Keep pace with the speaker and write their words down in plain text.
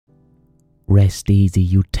Rest easy,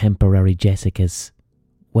 you temporary Jessicas.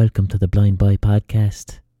 Welcome to the Blind Boy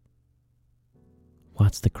Podcast.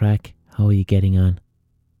 What's the crack? How are you getting on?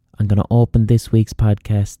 I'm going to open this week's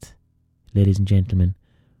podcast, ladies and gentlemen,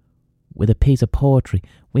 with a piece of poetry.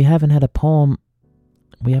 We haven't had a poem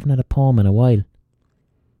in a while.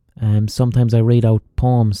 Sometimes I read out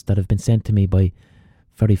poems that have been sent to me by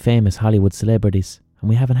very famous Hollywood celebrities, and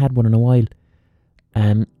we haven't had one in a while.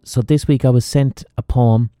 So this week I was sent a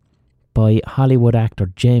poem by Hollywood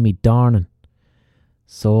actor Jamie Dornan.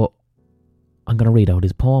 So I'm going to read out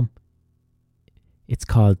his poem. It's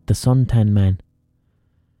called The Suntan Man.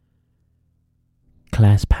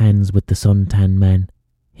 Clasp hands with the suntan man,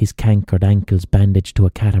 his cankered ankles bandaged to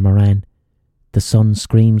a catamaran. The sun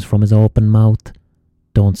screams from his open mouth.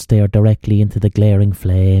 Don't stare directly into the glaring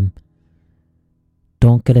flame.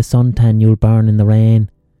 Don't get a suntan, you'll burn in the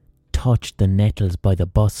rain. Touch the nettles by the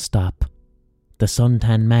bus stop. The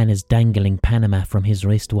suntan man is dangling Panama from his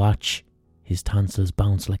wristwatch. His tonsils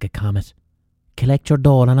bounce like a comet. Collect your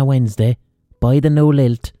dole on a Wednesday. Buy the new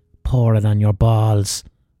lilt. Pour it on your balls.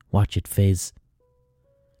 Watch it fizz.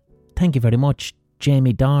 Thank you very much,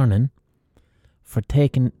 Jamie Dornan, for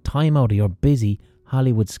taking time out of your busy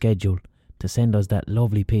Hollywood schedule to send us that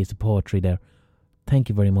lovely piece of poetry there. Thank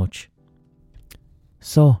you very much.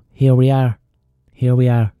 So, here we are.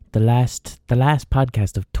 The last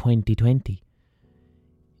podcast of 2020.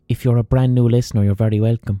 If you're a brand new listener, you're very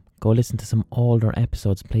welcome. Go listen to some older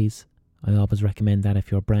episodes, please. I always recommend that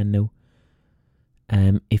if you're brand new.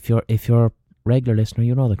 If you're a regular listener,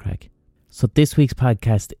 you know the crack. So this week's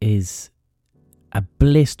podcast is a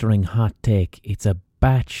blistering hot take. It's a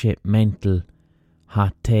batshit mental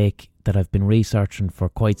hot take that I've been researching for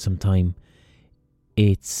quite some time.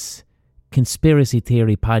 It's conspiracy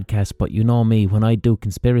theory podcast, but you know me, when I do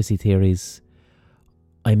conspiracy theories,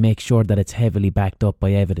 I make sure that it's heavily backed up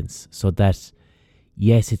by evidence, so that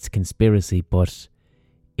yes, it's conspiracy, but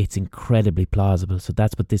it's incredibly plausible. So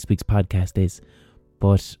that's what this week's podcast is.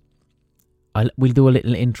 But we'll do a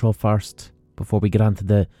little intro first before we get on to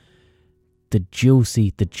the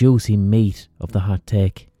juicy meat of the hot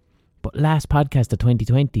take. But last podcast of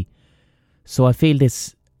 2020, so I feel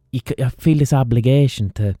this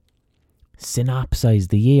obligation to synopsize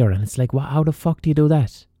the year, and it's like, how the fuck do you do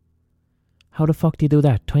that?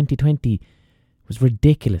 2020 was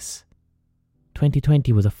ridiculous.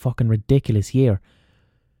 2020 was a fucking ridiculous year.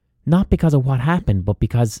 Not because of what happened, but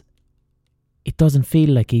because it doesn't feel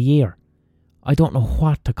like a year. I don't know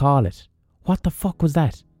what to call it. What the fuck was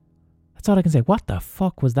that? That's all I can say. What the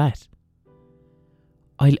fuck was that?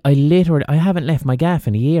 I haven't left my gaff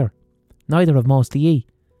in a year. Neither have most of ye.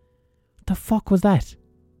 What the fuck was that?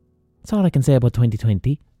 That's all I can say about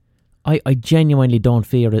 2020. I genuinely don't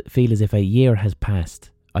feel as if a year has passed.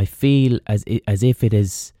 I feel as if it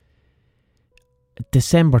is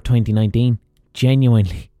December 2019.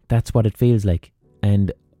 Genuinely, that's what it feels like.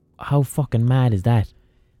 And how fucking mad is that?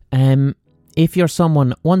 If you're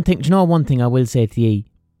someone, one thing I will say to you,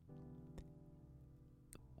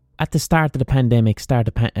 at the start of the pandemic,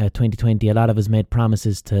 2020, a lot of us made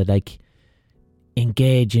promises to like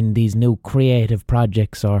engage in these new creative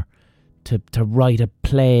projects or to write a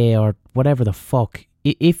play or whatever the fuck.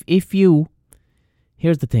 Here's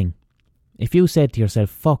the thing. If you said to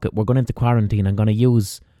yourself, fuck it, we're going into quarantine, I'm going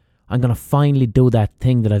to finally do that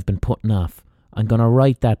thing that I've been putting off. I'm going to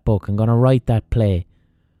write that book. I'm going to write that play.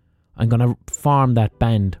 I'm going to form that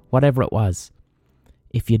band, whatever it was.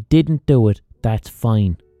 If you didn't do it, that's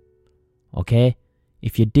fine. Okay?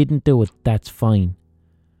 If you didn't do it, that's fine.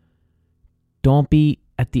 Don't be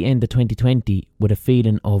at the end of 2020 with a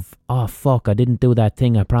feeling of, oh fuck, I didn't do that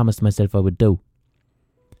thing I promised myself I would do.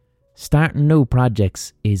 Starting new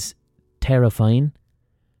projects is terrifying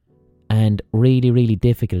and really, really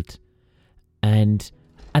difficult. And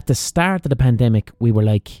at the start of the pandemic, we were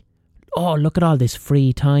like, oh, look at all this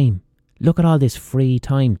free time. Look at all this free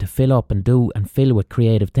time to fill up and do and fill with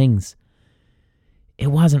creative things.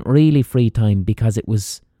 It wasn't really free time because it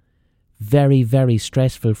was very, very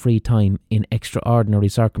stressful free time in extraordinary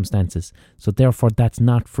circumstances. So therefore, that's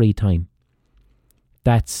not free time.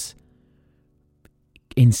 That's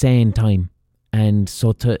insane time. And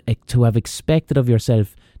so to have expected of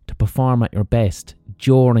yourself to perform at your best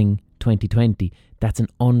during 2020, that's an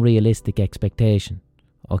unrealistic expectation.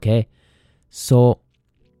 Okay? So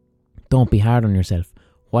don't be hard on yourself.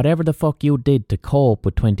 Whatever the fuck you did to cope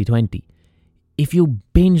with 2020, if you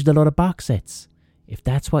binged a lot of box sets, if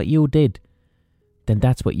that's what you did, then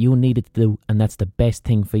that's what you needed to do, and that's the best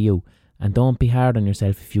thing for you. And don't be hard on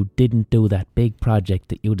yourself if you didn't do that big project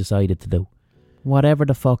that you decided to do. Whatever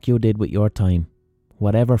the fuck you did with your time,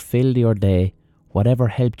 whatever filled your day, whatever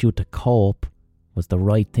helped you to cope was the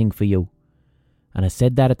right thing for you. And I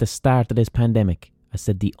said that at the start of this pandemic. I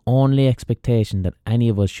said the only expectation that any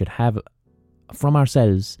of us should have from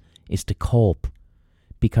ourselves is to cope,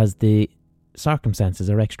 because the circumstances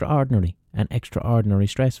are extraordinary and extraordinary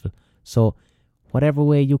stressful. So whatever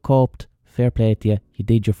way you coped, fair play to you. You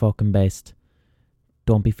did your fucking best.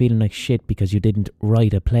 Don't be feeling like shit because you didn't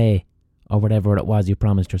write a play or whatever it was you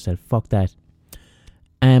promised yourself. Fuck that.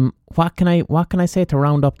 What can I say to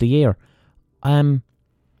round up the year? One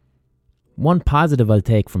positive I'll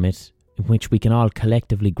take from it, in which we can all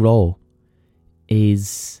collectively grow,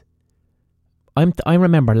 is I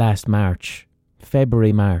remember last March,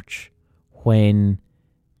 February, March, when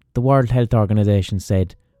the World Health Organization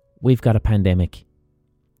said, we've got a pandemic.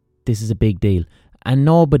 This is a big deal. And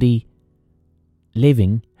nobody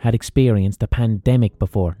living had experienced a pandemic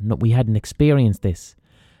before. No, we hadn't experienced this.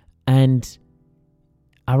 And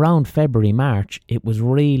around February, March, it was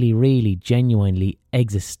really, really genuinely,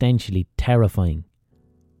 existentially terrifying.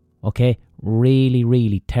 Okay? Really,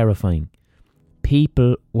 really terrifying.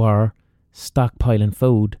 People were stockpiling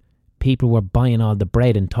food. People were buying all the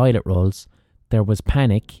bread and toilet rolls. There was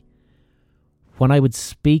panic. When I would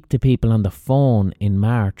speak to people on the phone in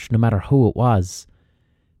March, no matter who it was,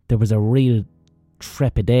 there was a real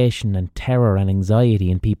trepidation and terror and anxiety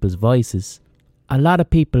in people's voices. A lot of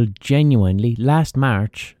people genuinely, last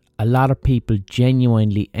March, a lot of people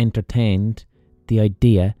genuinely entertained the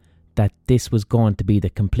idea that this was going to be the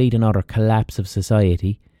complete and utter collapse of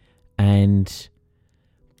society. And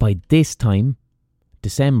by this time,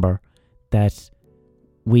 December, that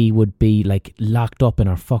we would be like locked up in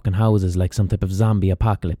our fucking houses like some type of zombie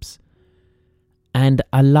apocalypse. And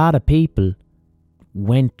a lot of people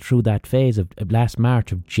went through that phase of last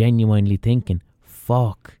March of genuinely thinking,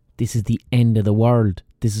 fuck, this is the end of the world.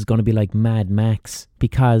 This is going to be like Mad Max.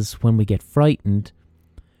 Because when we get frightened,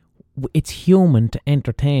 it's human to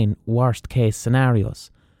entertain worst case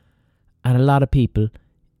scenarios. And a lot of people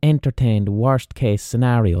entertained worst case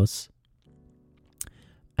scenarios.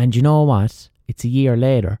 And you know what? It's a year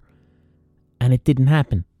later and it didn't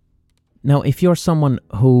happen. Now, if you're someone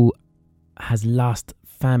who has lost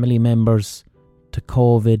family members to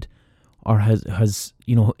COVID, or has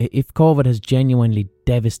if COVID has genuinely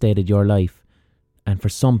devastated your life, and for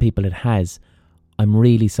some people it has, I'm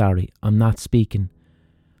really sorry. I'm not speaking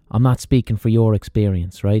for your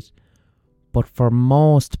experience, right? But for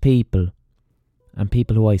most people, and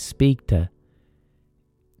people who I speak to,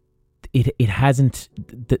 it hasn't.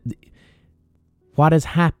 What has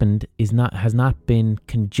happened has not been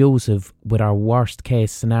conducive with our worst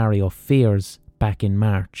case scenario fears back in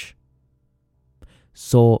March.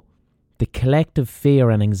 So the collective fear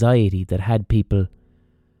and anxiety that had people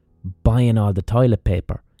buying all the toilet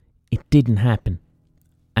paper, it didn't happen.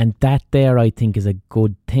 And that there, I think, is a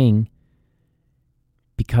good thing,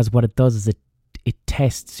 because what it does is it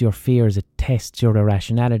tests your fears, it tests your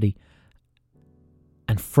irrationality.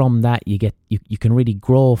 And from that, you can really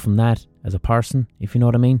grow from that as a person, if you know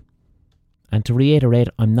what I mean. And to reiterate,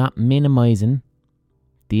 I'm not minimising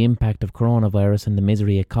the impact of coronavirus and the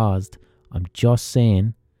misery it caused. I'm just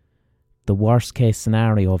saying the worst case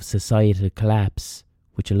scenario of societal collapse,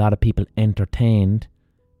 which a lot of people entertained,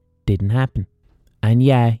 didn't happen. And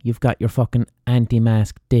yeah, you've got your fucking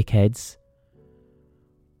anti-mask dickheads,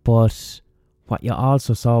 but what you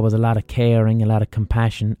also saw was a lot of caring, a lot of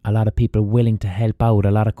compassion, a lot of people willing to help out,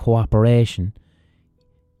 a lot of cooperation.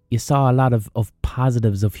 You saw a lot of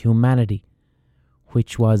positives of humanity,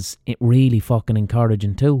 which was really fucking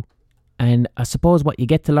encouraging too. And I suppose what you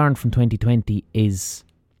get to learn from 2020 is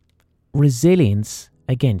resilience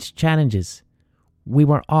against challenges. We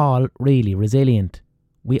were all really resilient.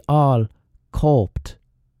 We all coped.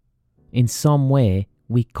 In some way,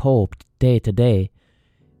 we coped day to day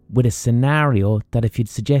with a scenario that if you'd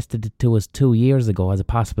suggested it to us 2 years ago as a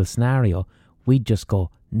possible scenario, we'd just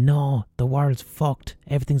go, no, the world's fucked.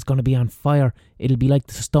 Everything's going to be on fire. It'll be like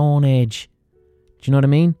the Stone Age. Do you know what I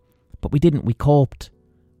mean? But we didn't. We coped.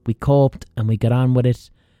 We coped and we got on with it.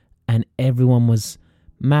 And everyone was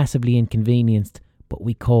massively inconvenienced, but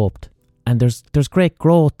we coped. And there's great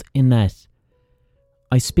growth in that.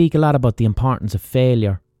 I speak a lot about the importance of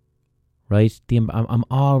failure, right? I'm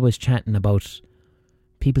always chatting about...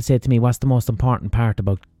 People say to me, what's the most important part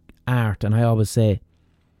about art? And I always say,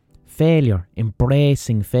 failure,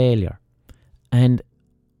 embracing failure. And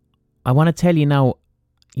I want to tell you now,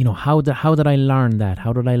 how did I learn that?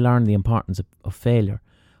 How did I learn the importance of failure?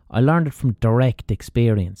 I learned it from direct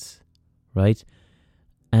experience, right?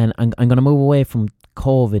 And I'm going to move away from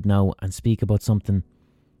COVID now and speak about something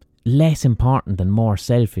less important and more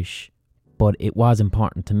selfish, but it was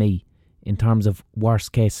important to me. in terms of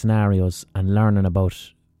worst case scenarios and learning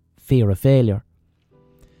about fear of failure.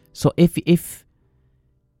 So if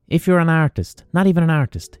you're an artist, not even an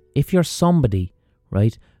artist, if you're somebody,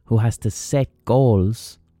 right, who has to set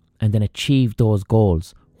goals and then achieve those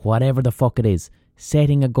goals, whatever the fuck it is,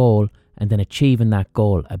 setting a goal and then achieving that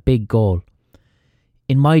goal, a big goal.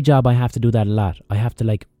 In my job, I have to do that a lot. I have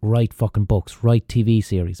to write fucking books, write TV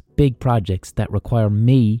series, big projects that require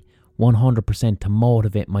me 100% to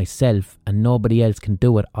motivate myself, and nobody else can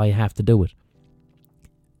do it. I have to do it.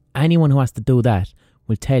 Anyone who has to do that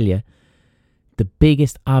will tell you the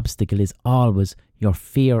biggest obstacle is always your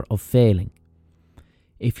fear of failing.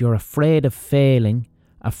 If you're afraid of failing,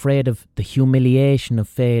 afraid of the humiliation of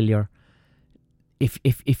failure,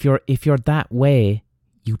 if you're that way,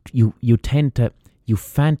 you tend to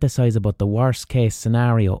fantasize about the worst case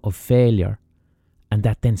scenario of failure, and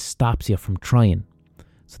that then stops you from trying.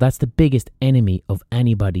 So that's the biggest enemy of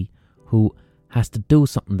anybody who has to do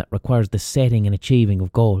something that requires the setting and achieving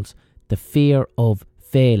of goals. The fear of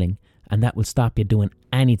failing, and that will stop you doing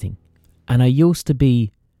anything. And I used to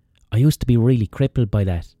be really crippled by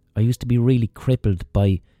that. I used to be really crippled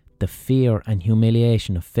by the fear and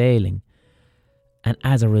humiliation of failing. And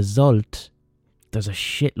as a result, there's a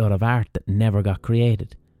shitload of art that never got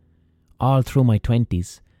created. All through my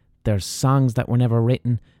 20s, there's songs that were never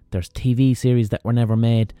written, there's TV series that were never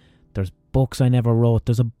made, there's books I never wrote,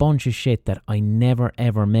 there's a bunch of shit that I never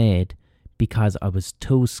ever made because I was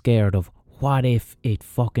too scared of what if it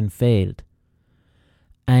fucking failed.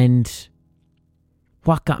 And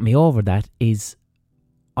what got me over that is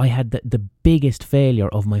I had the biggest failure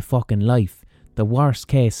of my fucking life. The worst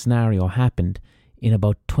case scenario happened in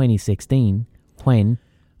about 2016 when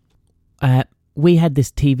we had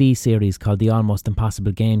this TV series called The Almost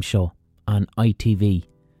Impossible Game Show on ITV,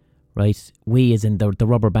 right? We as in the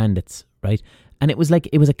Rubber Bandits, right? And it was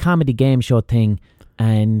a comedy game show thing,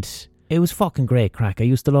 and it was fucking great crack. I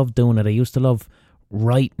used to love doing it. I used to love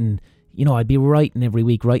writing. I'd be writing every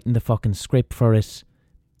week, writing the fucking script for it.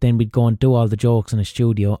 Then we'd go and do all the jokes in a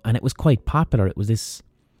studio, and it was quite popular. It was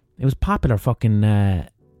popular fucking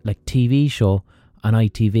TV show on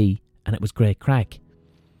ITV, and it was great crack.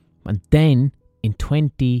 And then in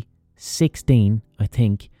 2016, I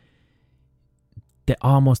think, the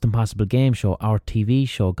Almost Impossible Game Show, our TV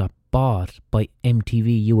show, got bought by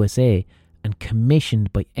MTV USA and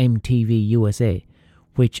commissioned by MTV USA,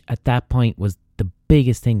 which at that point was the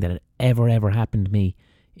biggest thing that had ever happened to me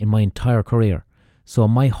in my entire career. So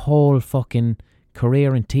my whole fucking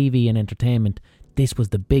career in TV and entertainment, this was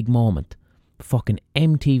the big moment. Fucking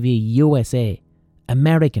MTV USA,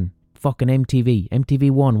 American fucking MTV,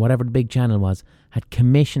 MTV1, whatever the big channel was, had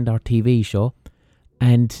commissioned our TV show.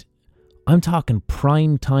 And I'm talking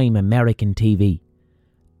prime time American TV.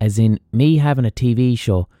 As in me having a TV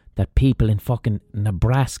show that people in fucking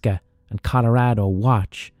Nebraska and Colorado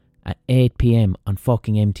watch at 8 p.m. on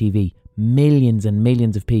fucking MTV. Millions and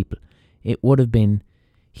millions of people. It would have been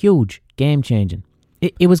huge, game-changing.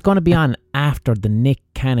 It was going to be on after the Nick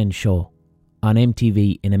Cannon show on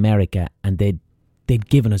MTV in America, and they'd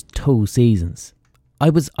given us 2 seasons. I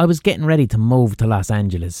was getting ready to move to Los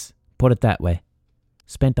Angeles, put it that way.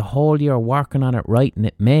 Spent a whole year working on it, writing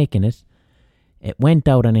it, making it. It went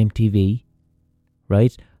out on MTV,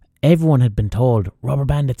 right? Everyone had been told, Rubber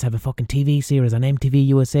Bandits have a fucking TV series on MTV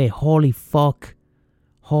USA. Holy fuck.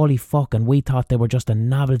 And we thought they were just a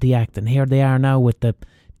novelty act, and here they are now with the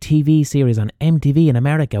TV series on MTV in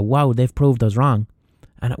America. Wow, they've proved us wrong.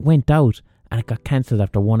 And it went out, and it got cancelled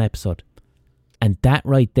after 1 episode. And that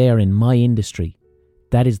right there in my industry,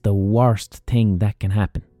 that is the worst thing that can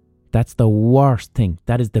happen. That's the worst thing.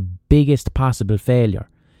 That is the biggest possible failure,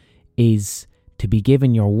 is to be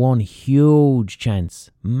given your one huge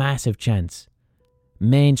chance, massive chance,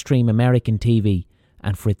 mainstream American TV,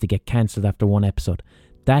 and for it to get cancelled after 1 episode.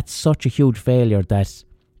 That's such a huge failure that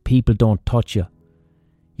people don't touch you.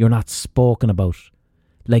 You're not spoken about.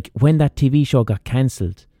 Like when that TV show got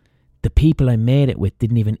cancelled, the people I made it with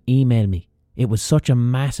didn't even email me. It was such a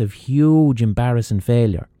massive, huge, embarrassing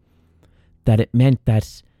failure that it meant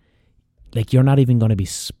that you're not even going to be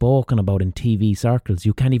spoken about in TV circles.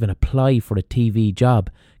 You can't even apply for a TV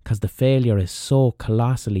job because the failure is so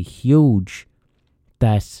colossally huge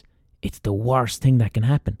that it's the worst thing that can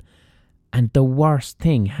happen. And the worst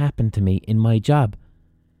thing happened to me in my job.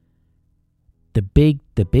 The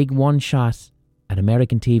big one shot at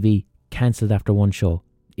American TV cancelled after 1 show.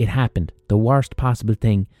 It happened. The worst possible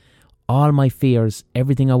thing. All my fears,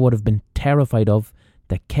 everything I would have been terrified of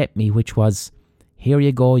that kept me, which was, here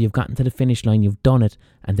you go, you've gotten to the finish line, you've done it,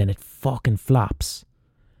 and then it fucking flops.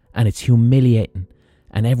 And it's humiliating.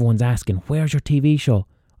 And everyone's asking, where's your TV show?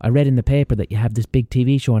 I read in the paper that you have this big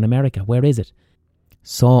TV show in America. Where is it?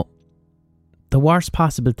 So, the worst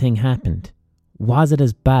possible thing happened. Was it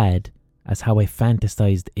as bad as how I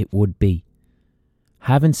fantasized it would be?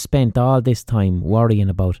 Having spent all this time worrying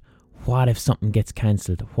about what if something gets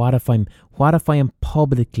cancelled? What if I am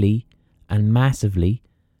publicly and massively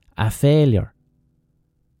a failure?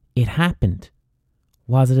 It happened.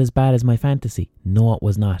 Was it as bad as my fantasy? No, it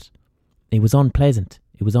was not. It was unpleasant.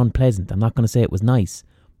 I'm not going to say it was nice,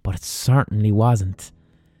 but it certainly wasn't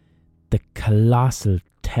the colossal,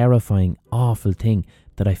 terrifying, awful thing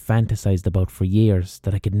that I fantasized about for years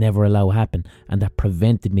that I could never allow happen and that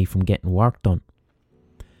prevented me from getting work done.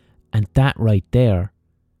 And that right there,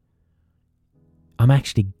 I'm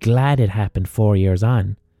actually glad it happened 4 years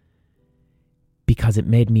on, because it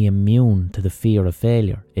made me immune to the fear of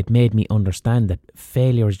failure. It made me understand that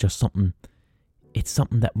failure is just something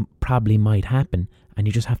that probably might happen, and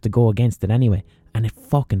you just have to go against it anyway. And it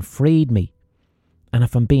fucking freed me. And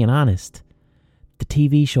if I'm being honest, the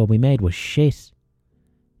TV show we made was shit.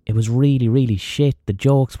 It was really, really shit. The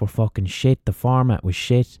jokes were fucking shit. The format was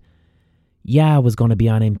shit. Yeah, I was going to be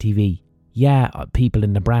on MTV. Yeah, people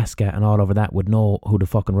in Nebraska and all over that would know who the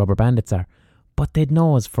fucking Rubber Bandits are. But they'd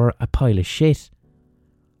know us for a pile of shit.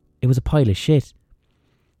 It was a pile of shit.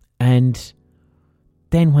 And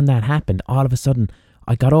then when that happened, all of a sudden,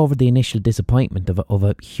 I got over the initial disappointment of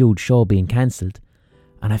a huge show being cancelled.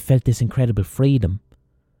 And I felt this incredible freedom.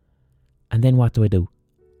 And then what do?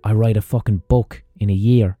 I write a fucking book in a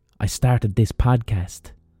year. I started this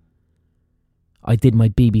podcast. I did my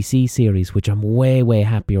BBC series, which I'm way, way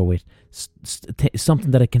happier with.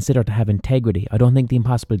 Something that I consider to have integrity. I don't think the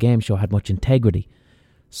Impossible Game Show had much integrity.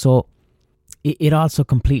 So it also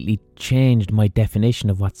completely changed my definition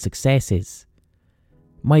of what success is.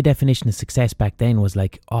 My definition of success back then was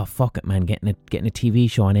like, oh fuck it man, getting a TV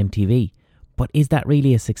show on MTV. But is that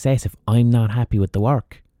really a success if I'm not happy with the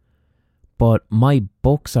work? But my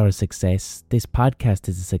books are a success. This podcast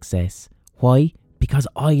is a success. Why? Because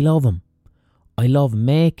I love them. I love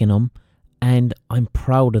making them, and I'm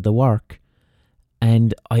proud of the work,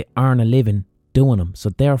 and I earn a living doing them. So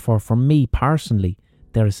therefore, for me personally,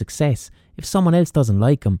 they're a success. If someone else doesn't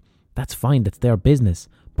like them, that's fine, that's their business.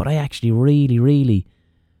 But I actually really, really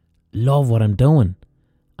love what I'm doing.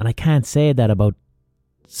 And I can't say that about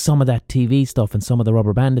some of that TV stuff and some of the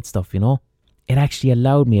Rubber Bandit stuff, you know. It actually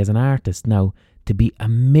allowed me as an artist now to be a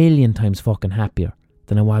million times fucking happier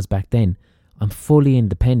than I was back then. I'm fully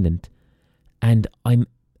independent. And I'm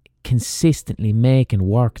consistently making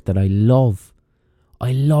work that I love.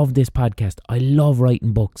 I love this podcast. I love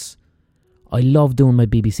writing books. I love doing my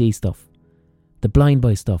BBC stuff. The Blind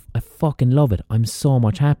Boy stuff. I fucking love it. I'm so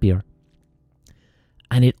much happier.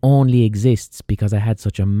 And it only exists because I had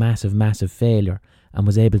such a massive, massive failure and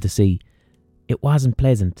was able to see it wasn't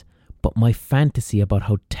pleasant, but my fantasy about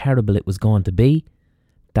how terrible it was going to be,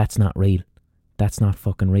 that's not real. That's not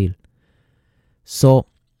fucking real. So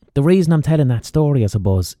the reason I'm telling that story, I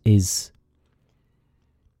suppose, is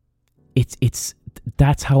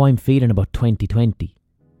that's how I'm feeling about 2020.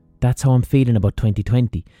 That's how I'm feeling about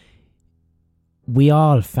 2020. We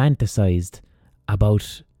all fantasized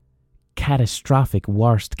about catastrophic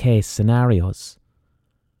worst case scenarios.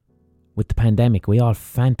 With the pandemic, we all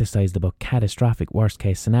fantasized about catastrophic worst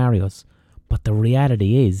case scenarios. But the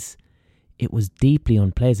reality is, it was deeply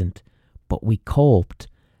unpleasant, but we coped,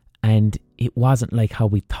 and it wasn't like how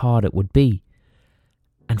we thought it would be.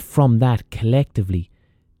 And from that, collectively,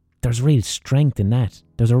 there's real strength in that.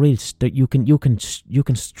 There's a real you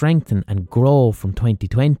can strengthen and grow from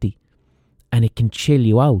 2020, and it can chill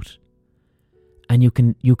you out. And you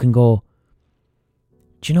can go,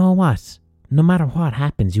 do you know what? No matter what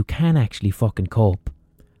happens, you can actually fucking cope.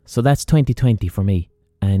 So that's 2020 for me.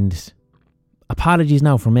 And apologies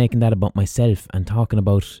now for making that about myself and talking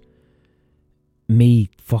about me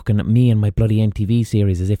and my bloody MTV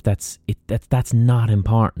series as if that's not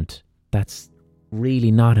important. That's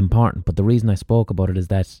really not important. But the reason I spoke about it is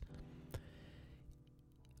that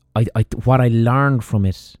what I learned from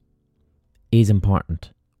it is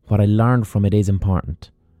important. What I learned from it is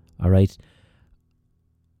important. All right.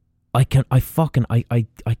 I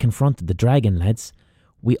confronted the dragon, lads.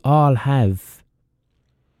 We all have.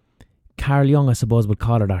 Carl Jung, I suppose, would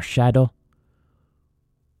call it our shadow.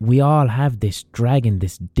 We all have this dragon,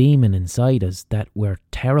 this demon inside us that we're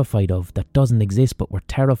terrified of, that doesn't exist, but we're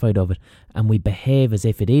terrified of it. And we behave as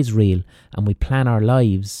if it is real. And we plan our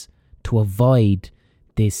lives to avoid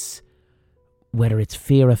this, whether it's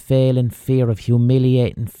fear of failing, fear of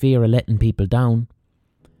humiliating, fear of letting people down.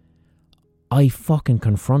 I fucking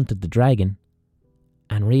confronted the dragon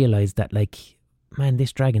and realised that, like, man,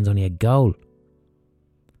 this dragon's only a ghoul.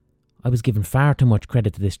 I was giving far too much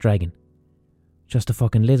credit to this dragon. Just a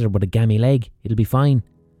fucking lizard with a gammy leg. It'll be fine.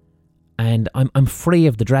 And I'm free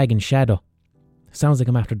of the dragon's shadow. Sounds like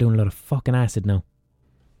I'm after doing a lot of fucking acid now.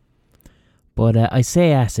 But I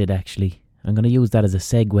say acid, actually. I'm going to use that as a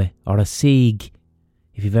segue, or a segue,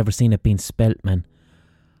 if you've ever seen it being spelt, man.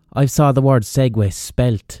 I saw the word segue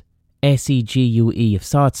spelt S-E-G-U-E. I've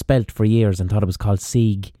saw it spelt for years and thought it was called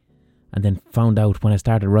segue. And then found out when I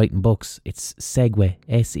started writing books, it's segue,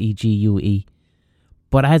 S-E-G-U-E.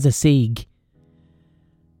 But as a segue,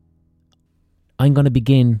 I'm going to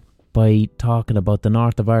begin by talking about the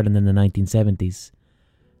north of Ireland in the 1970s.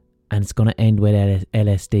 And it's going to end with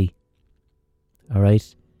LSD.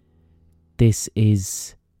 Alright? This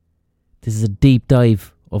is a deep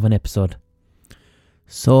dive of an episode.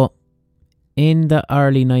 So, in the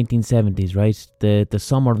early 1970s, right? The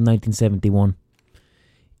summer of 1971,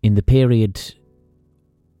 in the period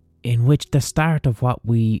in which the start of what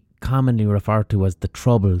we commonly refer to as the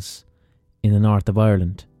Troubles in the north of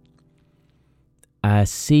Ireland, a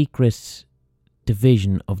secret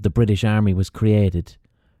division of the British Army was created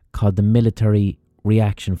called the Military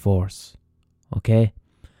Reaction Force. Okay?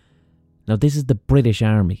 Now, this is the British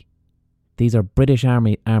Army. These are British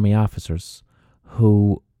Army officers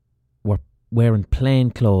who were wearing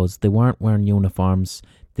plain clothes. They weren't wearing uniforms.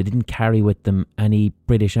 They didn't carry with them any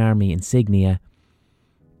British Army insignia.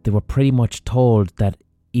 They were pretty much told that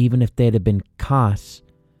even if they'd have been caught,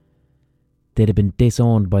 they'd have been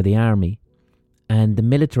disowned by the army. And the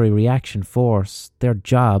Military Reaction Force, their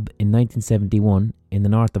job in 1971 in the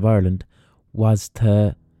north of Ireland was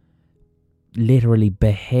to literally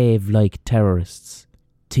behave like terrorists.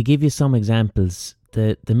 To give you some examples,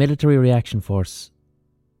 the Military Reaction Force,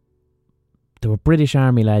 there were British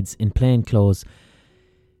Army lads in plain clothes.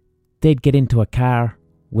 They'd get into a car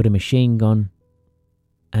with a machine gun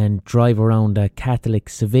and drive around a Catholic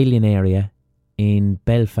civilian area in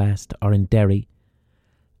Belfast or in Derry,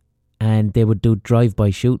 and they would do drive-by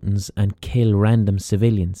shootings and kill random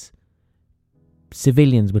civilians.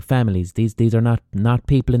 Civilians with families. These are not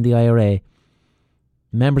people in the IRA.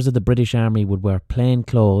 Members of the British Army would wear plain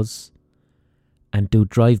clothes and do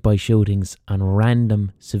drive-by shootings on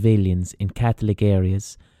random civilians in Catholic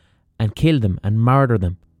areas and kill them and murder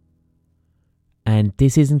them. And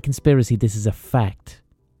this isn't conspiracy, this is a fact.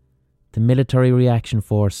 The Military Reaction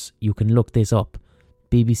Force, you can look this up.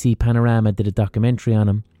 BBC Panorama did a documentary on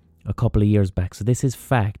them a couple of years back. So this is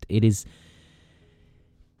fact. It is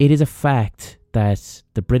a fact that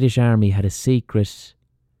the British Army had a secret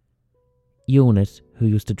unit who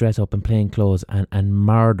used to dress up in plain clothes and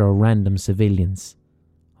murder random civilians.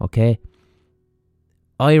 Okay?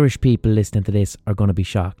 Irish people listening to this are going to be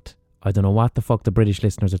shocked. I don't know what the fuck the British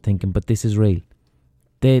listeners are thinking, but this is real.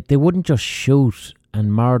 They wouldn't just shoot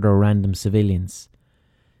and murder random civilians.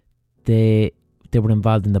 They were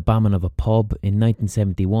involved in the bombing of a pub in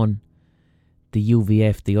 1971. The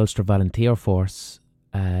UVF, the Ulster Volunteer Force,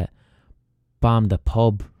 bombed a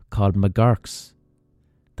pub called McGurk's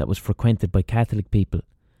that was frequented by Catholic people.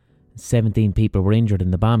 17 people were injured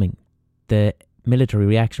in the bombing. The Military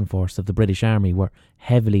Reaction Force of the British Army were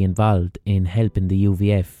heavily involved in helping the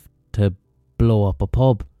UVF to blow up a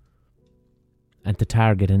pub and to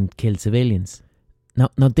target and kill civilians.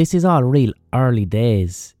 Now this is all real early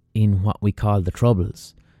days in what we call the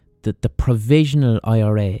Troubles. The Provisional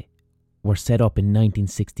IRA were set up in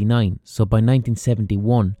 1969, so by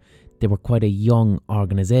 1971 they were quite a young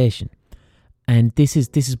organisation. And this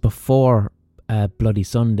is before Bloody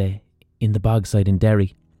Sunday in the Bogside in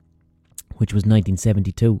Derry, which was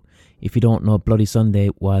 1972. If you don't know, Bloody Sunday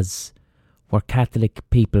was where Catholic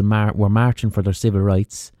people were marching for their civil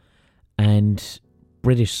rights, and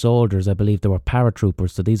British soldiers, I believe they were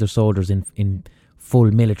paratroopers, so these are soldiers in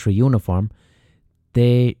full military uniform.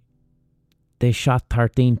 They shot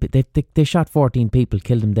 13. They shot 14 people,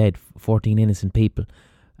 killed them dead, 14 innocent people,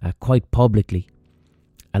 quite publicly.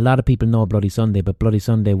 A lot of people know Bloody Sunday, but Bloody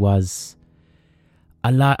Sunday was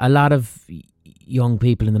a lot of young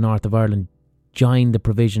people in the north of Ireland joined the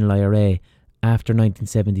Provisional IRA after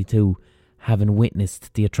 1972, having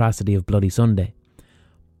witnessed the atrocity of Bloody Sunday.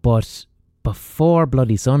 But before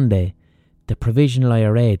Bloody Sunday, the Provisional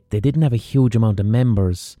IRA, they didn't have a huge amount of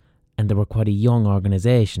members and they were quite a young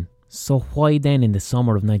organisation. So why then in the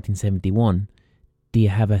summer of 1971 do you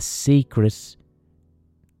have a secret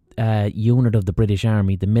unit of the British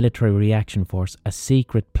Army, the Military Reaction Force, a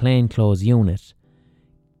secret plainclothes unit,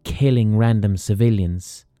 killing random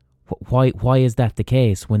civilians? Why is that the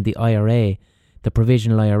case when the IRA, the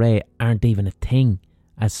Provisional IRA, aren't even a thing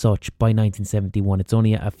as such by 1971? It's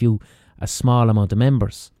only a small amount of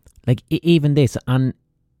members. Like even this, in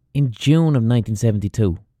June of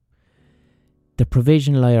 1972, the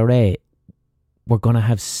Provisional IRA were going to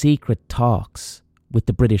have secret talks with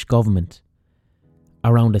the British government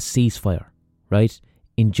around a ceasefire, right?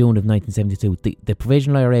 In June of 1972. The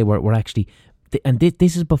Provisional IRA were actually... And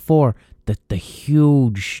this is before the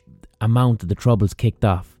huge amount of the Troubles kicked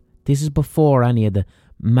off. This is before any of the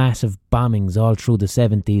massive bombings all through the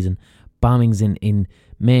 70s and bombings in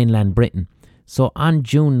mainland Britain. So on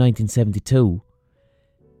June 1972,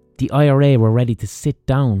 the IRA were ready to sit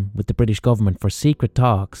down with the British government for secret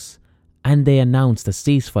talks, and they announced a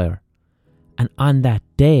ceasefire. And on that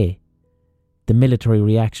day, the Military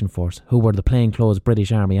Reaction Force, who were the plainclothes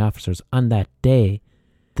British Army officers, on that day,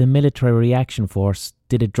 the Military Reaction Force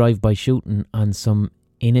did a drive-by shooting on some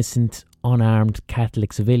innocent, unarmed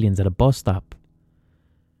Catholic civilians at a bus stop.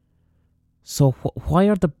 So why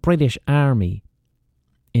are the British Army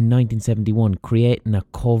in 1971 creating a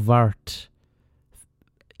covert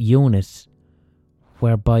unit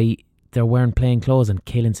whereby they're wearing plain clothes and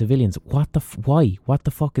killing civilians? Why? What the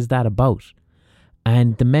fuck is that about?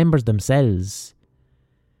 And the members themselves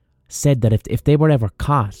said that if they were ever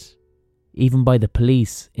caught, even by the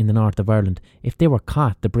police in the north of Ireland, if they were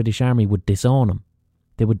caught, the British Army would disown them.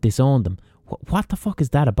 They would disown them. What the fuck is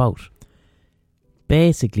that about?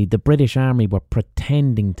 Basically, the British Army were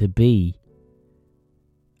pretending to be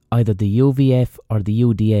either the UVF or the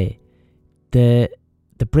UDA. The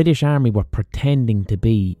British Army were pretending to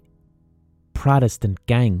be Protestant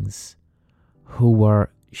gangs who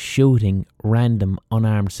were shooting random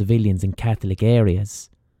unarmed civilians in Catholic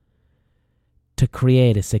areas to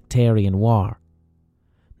create a sectarian war.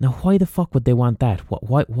 Now, why the fuck would they want that?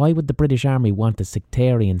 Why would the British Army want a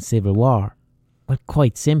sectarian civil war? Well,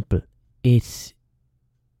 quite simple. It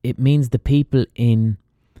means the people in...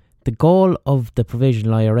 The goal of the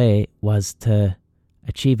Provisional IRA was to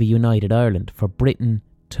achieve a united Ireland, for Britain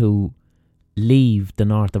to leave the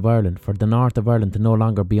north of Ireland, for the north of Ireland to no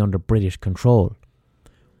longer be under British control,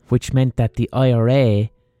 which meant that the IRA,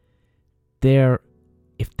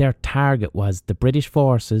 if their target was the British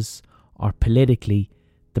forces or politically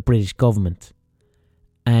the British government,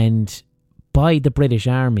 and by the British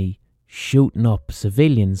Army shooting up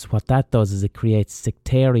civilians, what that does is it creates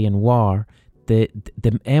sectarian war. The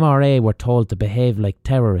MRA were told to behave like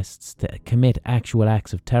terrorists, to commit actual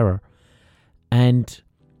acts of terror, and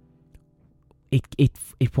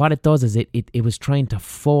what it does is it was trying to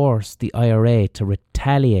force the IRA to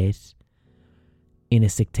retaliate in a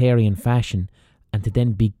sectarian fashion and to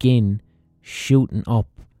then begin shooting up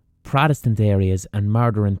Protestant areas and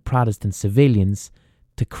murdering Protestant civilians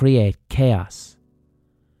to create chaos.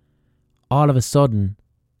 All of a sudden,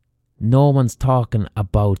 no one's talking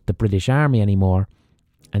about the British Army anymore,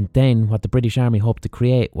 and then what the British Army hoped to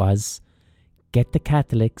create was get the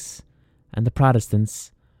Catholics and the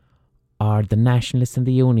Protestants, or the Nationalists and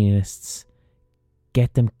the Unionists,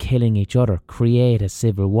 get them killing each other, create a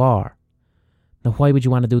civil war. Now, why would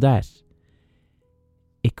you want to do that?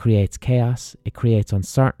 It creates chaos, it creates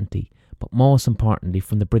uncertainty, but most importantly,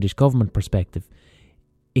 from the British government perspective,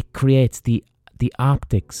 it creates the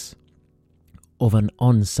optics of an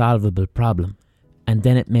unsolvable problem, and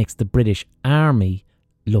then it makes the British Army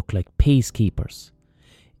look like peacekeepers.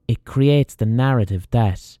 It creates the narrative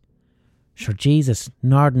that, sure Jesus,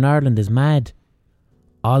 Northern Ireland is mad.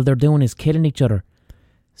 All they're doing is killing each other.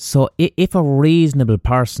 So if a reasonable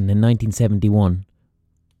person in 1971,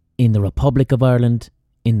 in the Republic of Ireland,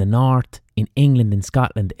 in the North, in England, in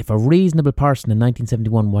Scotland, if a reasonable person in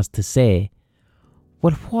 1971 was to say,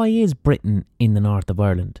 well, why is Britain in the north of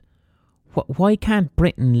Ireland? Why can't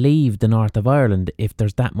Britain leave the north of Ireland if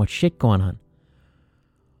there's that much shit going on?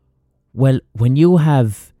 Well, when you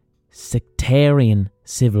have sectarian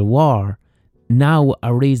civil war, now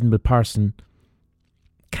a reasonable person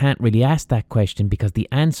can't really ask that question, because the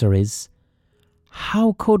answer is,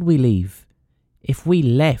 how could we leave? If we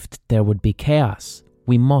left, there would be chaos.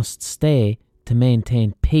 We must stay to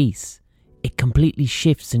maintain peace. It completely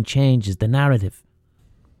shifts and changes the narrative.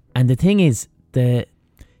 And the thing is,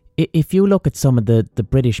 if you look at some of the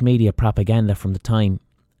British media propaganda from the time,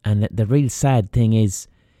 and the real sad thing is,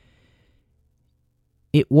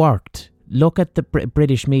 it worked. Look at the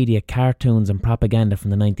British media cartoons and propaganda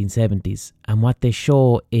from the 1970s, and what they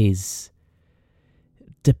show is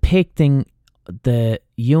depicting the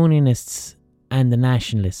Unionists and the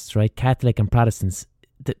Nationalists, right, Catholic and Protestants,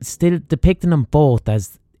 still depicting them both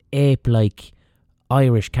as ape-like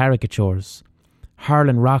Irish caricatures,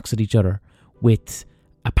 hurling rocks at each other with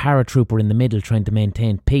a paratrooper in the middle trying to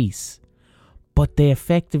maintain peace. But they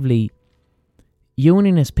effectively,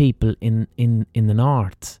 Unionist people in the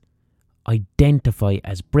North identify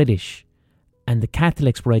as British, and the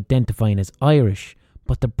Catholics were identifying as Irish,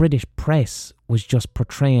 But the British press was just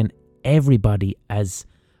portraying everybody as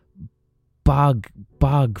bog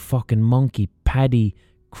fucking monkey, paddy,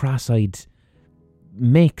 cross-eyed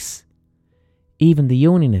mix. Even the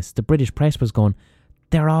Unionists, the British press was going,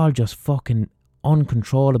 they're all just fucking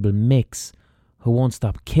uncontrollable mix who won't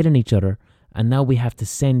stop killing each other, and now we have to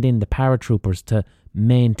send in the paratroopers to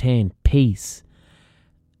maintain peace.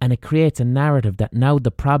 And it creates a narrative that now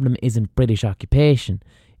the problem isn't British occupation,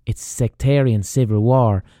 it's sectarian civil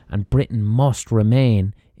war, and Britain must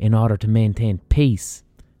remain in order to maintain peace.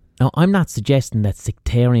 Now, I'm not suggesting that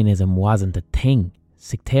sectarianism wasn't a thing.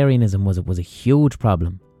 Sectarianism was a huge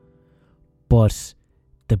problem. But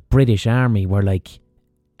the British Army were like,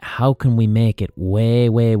 how can we make it way,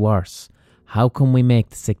 way worse? How can we make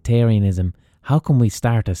the sectarianism? How can we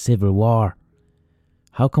start a civil war?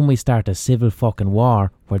 How can we start a civil fucking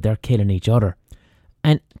war where they're killing each other?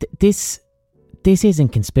 And this isn't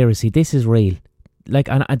conspiracy. This is real. Like,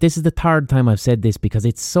 and this is the third time I've said this because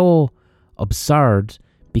it's so absurd,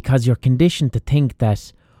 because you're conditioned to think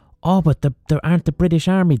that, oh, but there aren't the British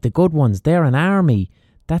Army, the good ones. They're an army.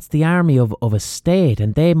 That's the army of a state,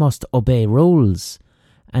 and they must obey rules.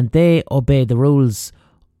 And they obey the rules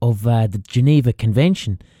of the Geneva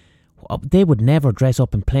Convention. They would never dress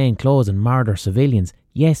up in plain clothes and murder civilians.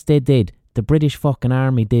 Yes, they did. The British fucking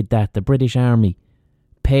army did that. The British army,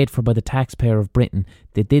 paid for by the taxpayer of Britain,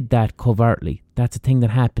 they did that covertly. That's a thing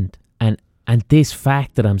that happened. And this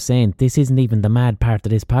fact that I'm saying, this isn't even the mad part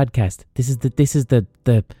of this podcast. This is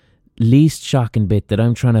the least shocking bit that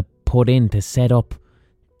I'm trying to put in to set up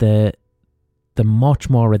the much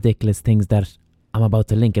more ridiculous things that I'm about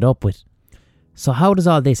to link it up with. So how does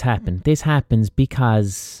all this happen? This happens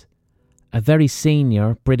because a very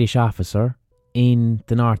senior British officer in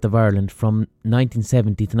the north of Ireland from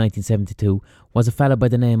 1970 to 1972 was a fellow by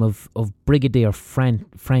the name of Brigadier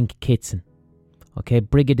Frank Kitson. Okay,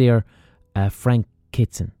 Brigadier Frank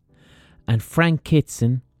Kitson. And Frank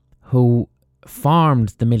Kitson, who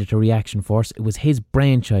formed the Military Reaction Force, it was his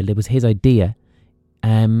brainchild, it was his idea.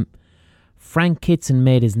 Frank Kitson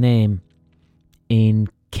made his name in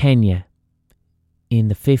Kenya in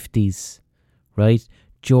the 50s, right,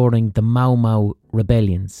 during the Mau Mau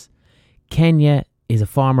rebellions. Kenya is a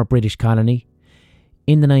former British colony.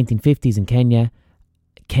 In the 1950s in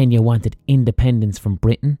Kenya wanted independence from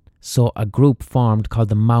Britain, so a group formed called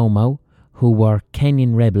the Mau Mau, who were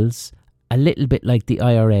Kenyan rebels, a little bit like the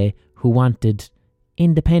IRA, who wanted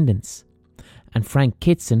independence. And Frank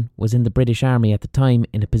Kitson was in the British Army at the time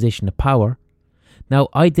in a position of power. Now,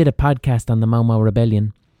 I did a podcast on the Mau Mau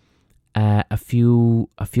rebellion a few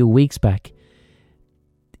weeks back.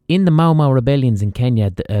 In the Mau Mau rebellions in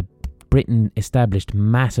Kenya, Britain established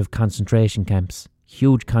massive concentration camps,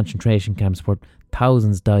 huge concentration camps where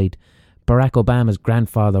thousands died. Barack Obama's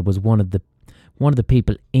grandfather was one of the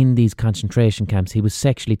people in these concentration camps. He was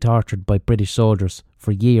sexually tortured by British soldiers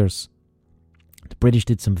for years. The British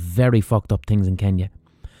did some very fucked up things in Kenya.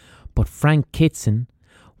 But Frank Kitson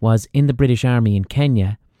was in the British Army in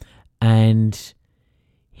Kenya, and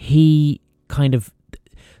he kind of...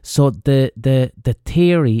 So the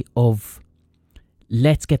theory of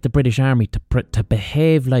let's get the British Army to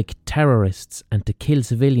behave like terrorists and to kill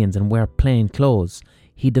civilians and wear plain clothes,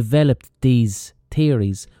 he developed these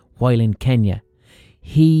theories while in Kenya.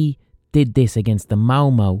 He did this against the Mau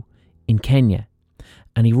Mau in Kenya,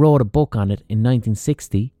 and he wrote a book on it in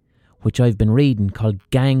 1960, which I've been reading, called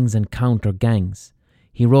Gangs and Counter Gangs.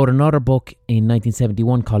 He wrote another book in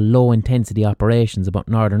 1971 called Low Intensity Operations about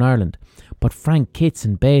Northern Ireland. But Frank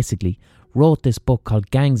Kitson basically wrote this book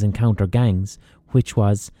called Gangs and Counter Gangs, which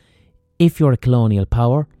was, if you're a colonial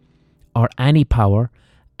power or any power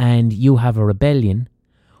and you have a rebellion,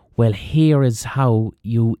 well, here is how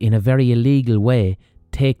you, in a very illegal way,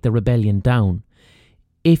 take the rebellion down.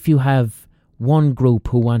 If you have one group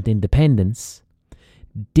who want independence,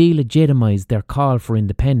 delegitimize their call for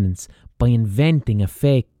independence by inventing a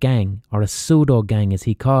fake gang, or a pseudo gang as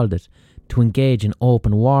he called it, to engage in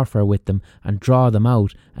open warfare with them and draw them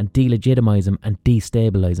out and delegitimize them and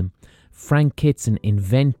destabilize them. Frank Kitson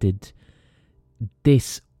invented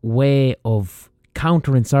this way of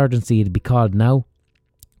counterinsurgency, it'd be called now.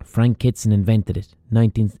 Frank Kitson invented it,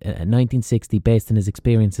 1960, based on his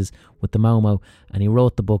experiences with the Mau Mau, and he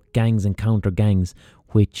wrote the book Gangs and Counter Gangs,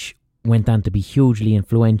 which went on to be hugely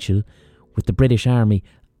influential with the British Army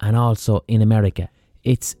and also in America.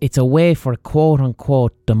 It's a way for a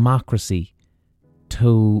quote-unquote democracy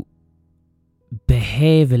to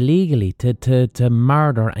behave illegally, to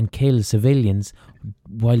murder and kill civilians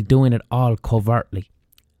while doing it all covertly.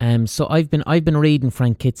 So I've been reading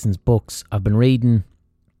Frank Kitson's books. I've been reading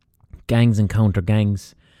Gangs and Counter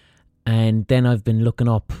Gangs, And then I've been looking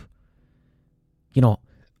up,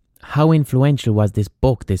 how influential was this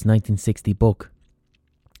book, this 1960 book?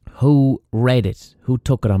 Who read it? Who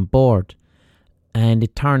took it on board? And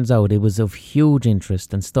it turns out it was of huge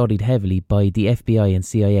interest and studied heavily by the FBI and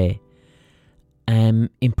CIA. In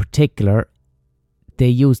particular, they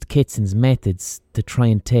used Kitson's methods to try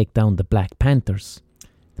and take down the Black Panthers.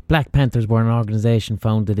 The Black Panthers were an organisation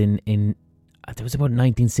founded in it was about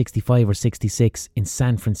 1965 or 66 in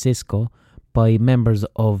San Francisco by members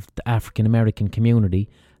of the African American community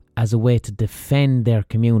as a way to defend their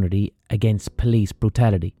community against police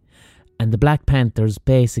brutality. And the Black Panthers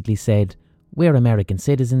basically said, we're American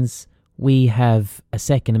citizens, we have a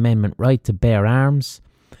Second Amendment right to bear arms,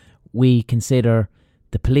 we consider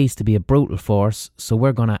the police to be a brutal force, so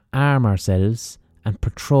we're going to arm ourselves and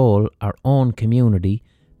patrol our own community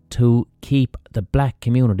to keep the black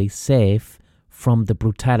community safe from the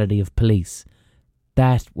brutality of police.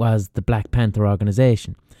 That was the Black Panther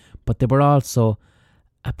organisation. But they were also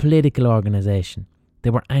a political organisation. They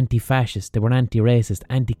were anti-fascist, they were anti-racist,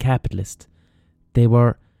 anti-capitalist. They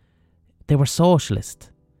were socialist.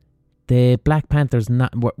 The Black Panthers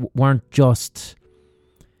weren't just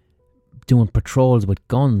doing patrols with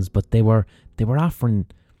guns, but they were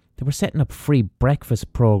setting up free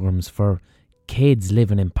breakfast programs for kids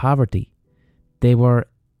living in poverty. They were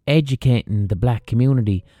educating the black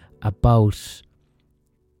community about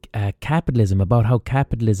capitalism, about how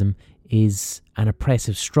capitalism is an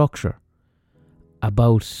oppressive structure,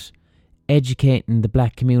 about educating the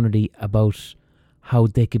black community about how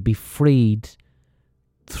they could be freed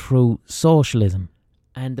through socialism.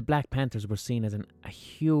 And the Black Panthers were seen as a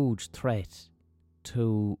huge threat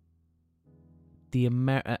to the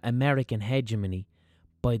American hegemony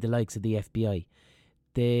by the likes of the FBI.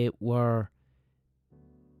 The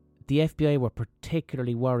FBI were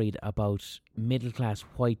particularly worried about middle-class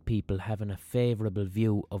white people having a favourable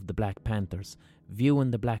view of the Black Panthers,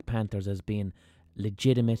 viewing the Black Panthers as being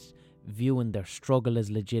legitimate, viewing their struggle as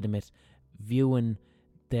legitimate, viewing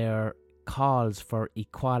their calls for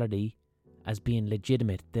equality as being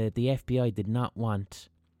legitimate. The FBI did not want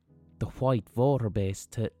the white voter base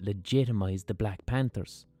to legitimise the Black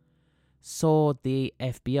Panthers. So the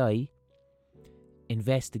FBI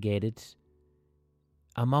investigated,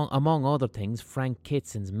 among other things, Frank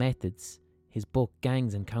Kitson's methods, his book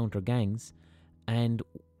Gangs and Counter Gangs, and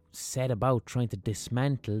set about trying to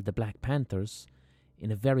dismantle the Black Panthers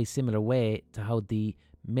in a very similar way to how the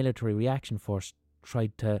Military Reaction Force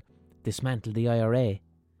tried to dismantle the IRA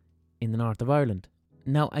in the north of Ireland.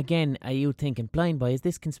 Now, again, are you thinking, blind boy, is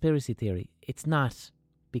this conspiracy theory? It's not,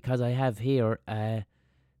 because I have here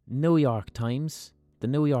New York Times, the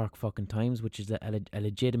New York fucking Times, which is a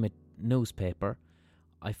legitimate newspaper.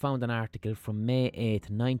 I found an article from May 8th,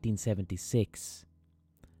 1976,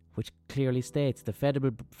 which clearly states the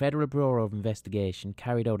Federal Bureau of Investigation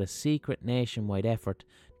carried out a secret nationwide effort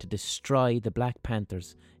to destroy the Black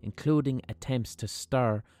Panthers, including attempts to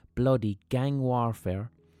stir bloody gang warfare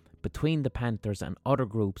between the Panthers and other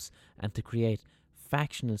groups and to create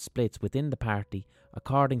factional splits within the party,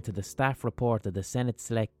 according to the staff report of the Senate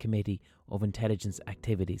Select Committee of Intelligence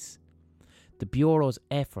Activities. The Bureau's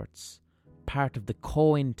efforts, part of the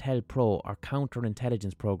COINTELPRO or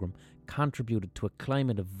counterintelligence program, contributed to a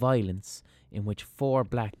climate of violence in which 4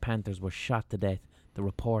 Black Panthers were shot to death, the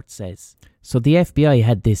report says. So the FBI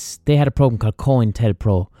had a program called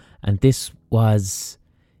COINTELPRO, and it was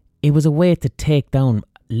a way to take down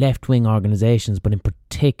left-wing organisations, but in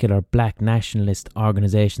particular black nationalist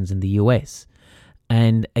organisations in the US.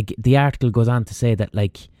 And the article goes on to say that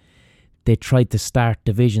they tried to start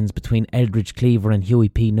divisions between Eldridge Cleaver and Huey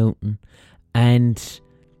P. Newton, and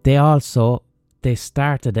they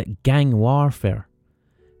started a gang warfare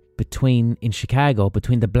in Chicago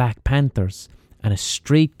between the Black Panthers and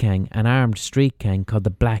an armed street gang called the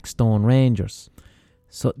Blackstone Rangers.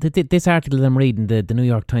 So this article I'm reading, the New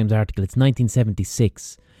York Times article, it's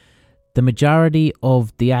 1976. The majority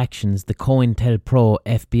of the actions, the COINTELPRO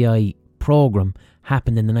FBI program,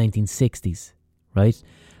 happened in the 1960s, right?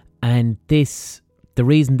 And the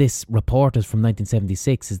reason this report is from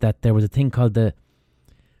 1976 is that there was a thing called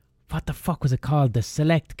what the fuck was it called? The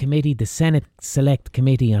Senate Select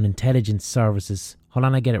Committee on Intelligence Services. Hold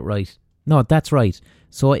on, I get it right. No, that's right.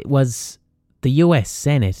 So it was the US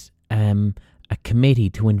Senate, a committee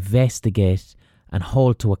to investigate and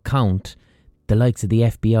hold to account the likes of the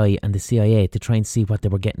FBI and the CIA to try and see what they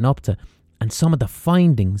were getting up to. And some of the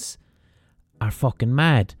findings are fucking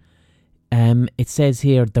mad. It says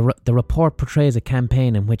here, the report portrays a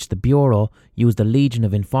campaign in which the Bureau used a legion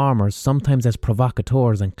of informers, sometimes as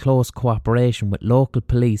provocateurs, and close cooperation with local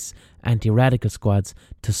police anti-radical squads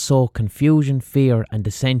to sow confusion, fear and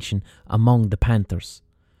dissension among the Panthers.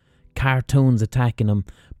 Cartoons attacking them,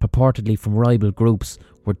 purportedly from rival groups,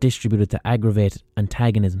 were distributed to aggravate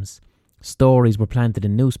antagonisms. Stories were planted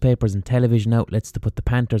in newspapers and television outlets to put the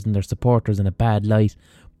Panthers and their supporters in a bad light.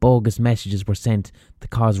 Bogus messages were sent to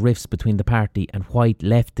cause rifts between the party and white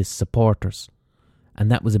leftist supporters. And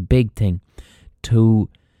that was a big thing, to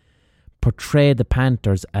portray the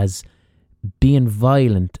Panthers as being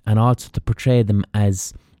violent, and also to portray them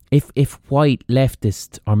as if white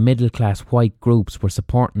leftist or middle class white groups were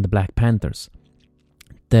supporting the Black Panthers,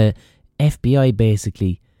 the FBI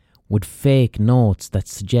basically would fake notes that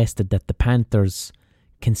suggested that the Panthers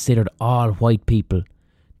considered all white people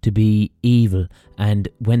to be evil, and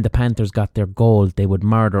when the Panthers got their gold, they would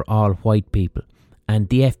murder all white people. And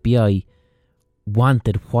the FBI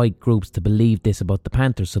wanted white groups to believe this about the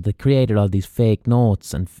Panthers, so they created all these fake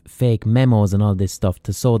notes and fake memos and all this stuff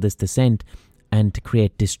to sow this dissent and to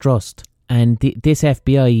create distrust. And this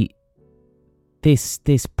FBI,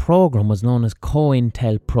 this program was known as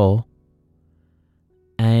COINTELPRO,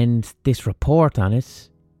 and this report on it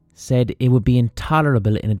said it would be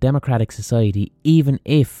intolerable in a democratic society even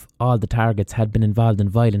if all the targets had been involved in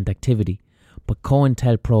violent activity. But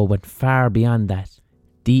COINTELPRO went far beyond that.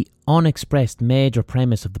 The unexpressed major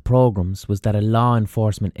premise of the programs was that a law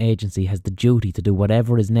enforcement agency has the duty to do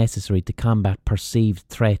whatever is necessary to combat perceived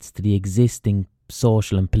threats to the existing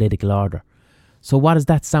social and political order. So what does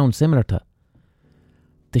that sound similar to?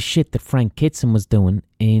 The shit that Frank Kitson was doing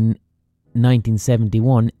in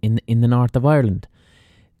 1971 in the north of Ireland.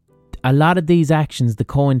 A lot of these actions, the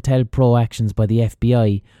COINTELPRO actions by the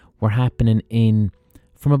FBI, were happening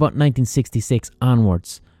from about 1966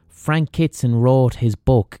 onwards. Frank Kitson wrote his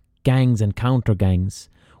book, Gangs and Counter-Gangs,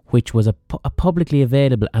 which was a publicly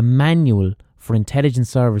available, a manual for intelligence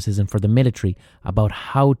services and for the military about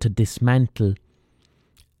how to dismantle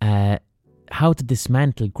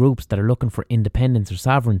groups that are looking for independence or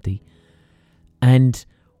sovereignty. And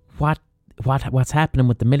what's happening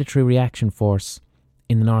with the military reaction force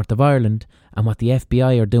in the north of Ireland and what the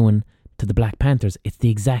FBI are doing to the Black Panthers, it's the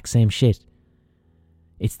exact same shit.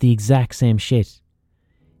 It's the exact same shit.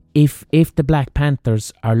 If the Black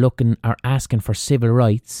Panthers are asking for civil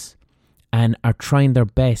rights and are trying their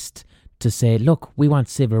best to say, look, we want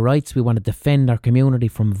civil rights, we want to defend our community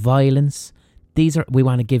from violence, we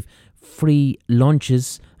want to give free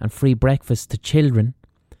lunches and free breakfast to children,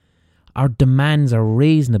 our demands are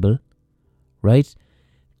reasonable, right?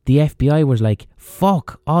 The FBI was like,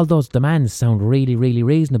 fuck, all those demands sound really, really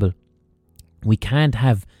reasonable. We can't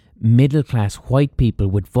have middle-class white people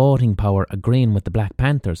with voting power agreeing with the Black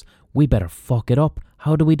Panthers. We better fuck it up.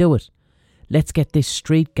 How do we do it? Let's get this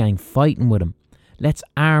street gang fighting with them. Let's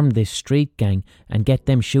arm this street gang and get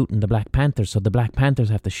them shooting the Black Panthers so the Black Panthers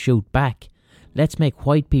have to shoot back. Let's make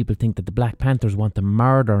white people think that the Black Panthers want to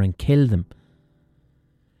murder and kill them.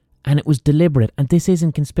 And it was deliberate. And this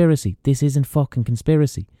isn't conspiracy. This isn't fucking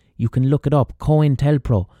conspiracy. You can look it up.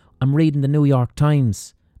 COINTELPRO. I'm reading the New York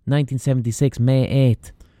Times, 1976, May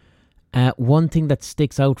 8th. One thing that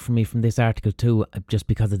sticks out for me from this article too, just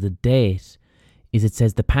because of the date, is it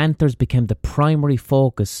says the Panthers became the primary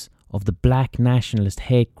focus of the black nationalist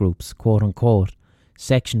hate groups, quote unquote,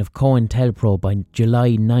 section of COINTELPRO by July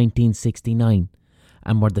 1969,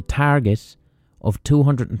 and were the target of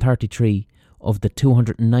 233 of the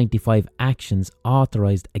 295 actions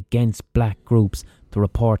authorised against black groups, the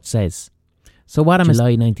report says. So what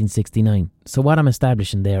July 1969. So what I'm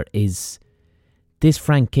establishing there is this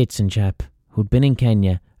Frank Kitson chap who'd been in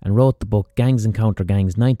Kenya and wrote the book Gangs and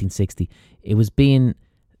Counter-Gangs 1960. It was being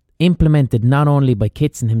implemented not only by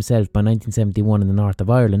Kitson himself by 1971 in the north of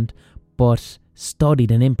Ireland, but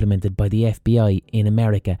studied and implemented by the FBI in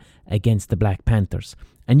America against the Black Panthers.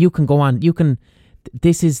 And you can go on,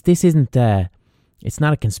 this isn't it's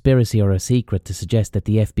not a conspiracy or a secret to suggest that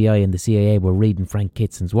the FBI and the CIA were reading Frank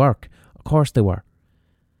Kitson's work. Of course they were.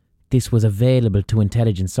 This was available to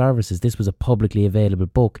intelligence services. This was a publicly available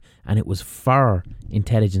book, and it was for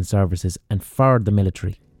intelligence services and for the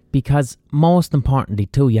military. Because most importantly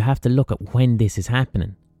too, you have to look at when this is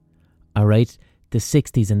happening. Alright? The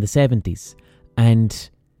 60s and the 70s. And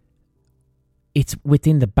it's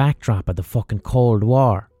within the backdrop of the fucking Cold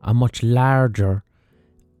War, a much larger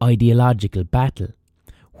ideological battle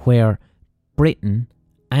where Britain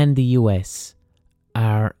and the US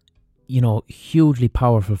are, hugely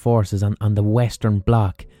powerful forces on the Western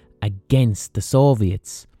Bloc against the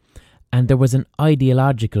Soviets. And there was an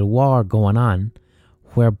ideological war going on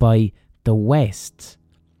whereby the West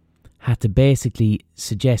had to basically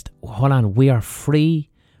suggest, hold on, we are free,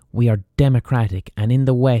 we are democratic, and in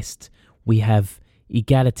the West we have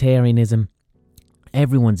egalitarianism.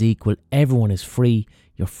 Everyone's equal, everyone is free,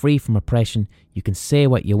 you're free from oppression, you can say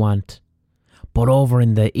what you want. But over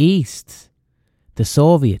in the East, the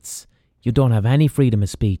Soviets, you don't have any freedom of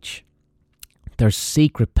speech. There's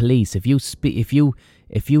secret police. If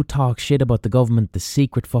you talk shit about the government, the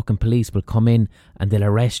secret fucking police will come in and they'll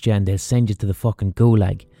arrest you and they'll send you to the fucking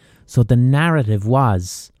gulag. So the narrative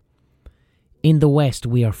was, in the West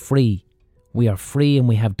we are free. We are free and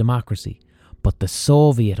we have democracy. But the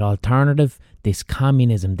Soviet alternative, this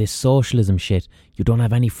communism, this socialism shit, you don't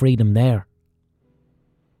have any freedom there.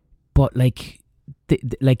 But in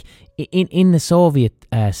the Soviet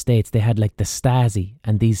states, they had like the Stasi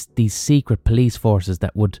and these secret police forces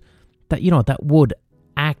that would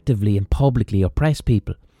actively and publicly oppress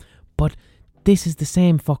people. But this is the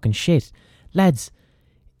same fucking shit, lads.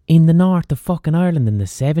 In the north of fucking Ireland in the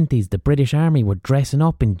 70s, the British Army were dressing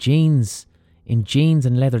up in jeans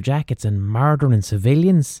and leather jackets and murdering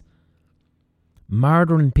civilians,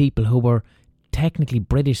 murdering people who were technically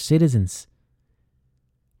British citizens.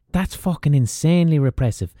 That's fucking insanely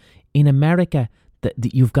repressive. In America,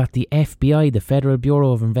 you've got the FBI, the Federal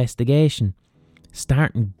Bureau of Investigation,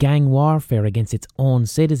 starting gang warfare against its own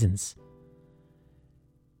citizens.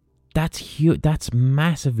 That's huge. That's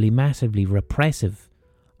massively, massively repressive.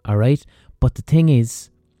 Alright? But the thing is,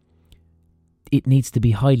 it needs to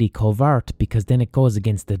be highly covert, because then it goes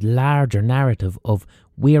against the larger narrative of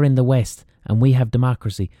we're in the West and we have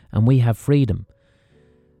democracy and we have freedom.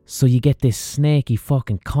 So you get this snaky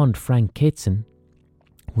fucking cunt Frank Kitson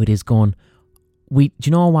with his going, do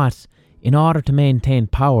you know what? In order to maintain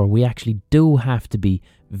power, we actually do have to be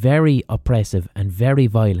very oppressive and very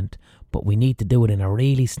violent, but we need to do it in a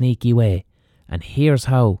really sneaky way. And here's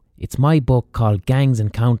how. It's my book called Gangs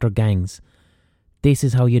and Counter Gangs. This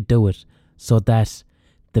is how you do it, so that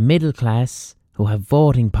the middle class who have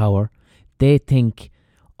voting power, they think,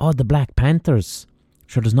 oh, the Black Panthers,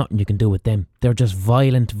 sure, there's nothing you can do with them. They're just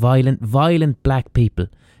violent black people.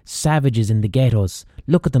 Savages in the ghettos.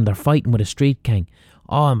 Look at them, they're fighting with a street gang.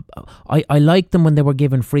 Oh, I liked them when they were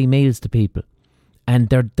giving free meals to people. And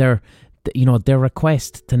their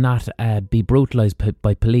request to not be brutalised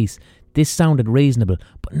by police, this sounded reasonable.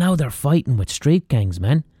 But now they're fighting with street gangs,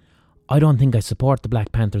 man. I don't think I support the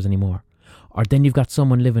Black Panthers anymore. Or then you've got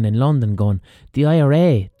someone living in London going, the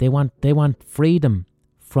IRA, they want freedom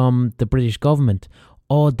from the British government.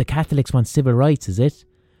 Oh, the Catholics want civil rights, is it?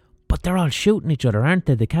 But they're all shooting each other, aren't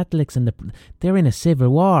they? The Catholics and they're in a civil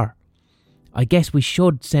war. I guess we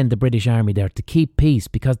should send the British Army there to keep peace,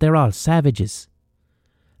 because they're all savages.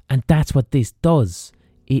 And that's what this does.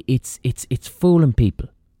 It's fooling people.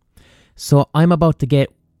 So I'm about to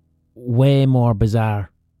get way more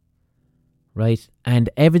bizarre, right? And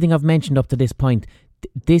everything I've mentioned up to this point,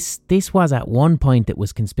 this was at one point it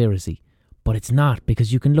was conspiracy. But it's not,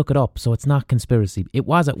 because you can look it up, so it's not conspiracy. It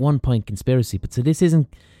was at one point conspiracy, but so this is,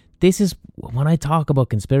 when I talk about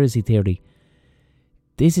conspiracy theory,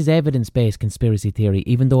 this is evidence-based conspiracy theory,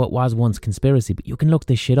 even though it was once conspiracy, but you can look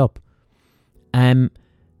this shit up. I'm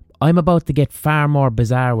about to get far more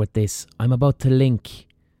bizarre with this. I'm about to link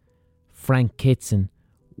Frank Kitson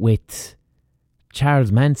with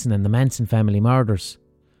Charles Manson and the Manson family murders.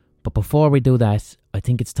 But before we do that, I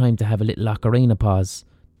think it's time to have a little ocarina pause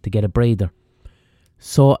to get a breather.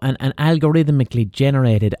 So an algorithmically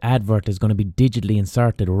generated advert is going to be digitally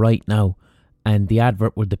inserted right now, and the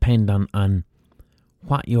advert will depend on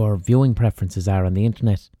what your viewing preferences are on the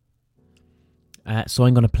internet. So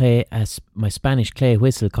I'm going to play my Spanish clay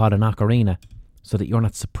whistle called an ocarina, so that you're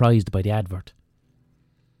not surprised by the advert.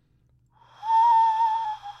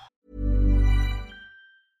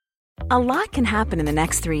 A lot can happen in the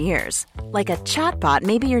next 3 years. Like a chatbot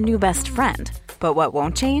may be your new best friend. But what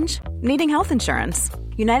won't change? Needing health insurance.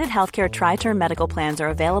 United Healthcare Tri-Term Medical Plans are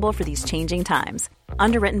available for these changing times.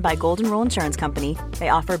 Underwritten by Golden Rule Insurance Company, they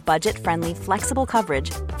offer budget-friendly, flexible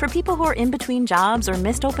coverage for people who are in between jobs or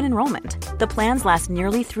missed open enrollment. The plans last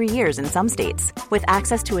nearly 3 years in some states, with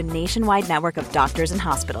access to a nationwide network of doctors and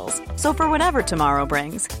hospitals. So for whatever tomorrow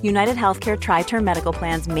brings, United Healthcare Tri-Term Medical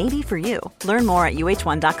Plans may be for you. Learn more at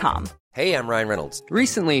uh1.com. Hey, I'm Ryan Reynolds.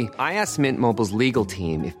 Recently, I asked Mint Mobile's legal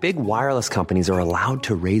team if big wireless companies are allowed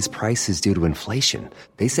to raise prices due to inflation.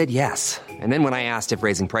 They said yes. And then when I asked if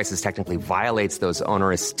raising prices technically violates those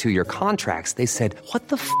onerous 2-year contracts, they said, "What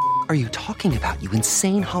the f*** are you talking about, you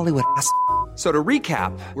insane Hollywood ass?" So to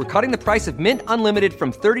recap, we're cutting the price of Mint Unlimited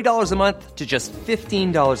from $30 a month to just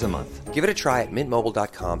 $15 a month. Give it a try at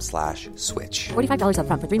mintmobile.com/switch. $45 up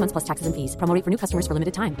front for 3 months plus taxes and fees. Promo rate for new customers for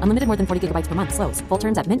limited time. Unlimited more than 40 gigabytes per month. Slows full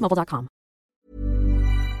terms at mintmobile.com.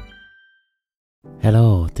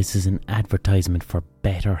 Hello, this is an advertisement for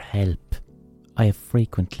BetterHelp. I have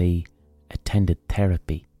frequently attended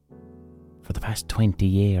therapy for the past 20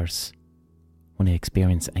 years when I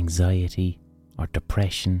experience anxiety or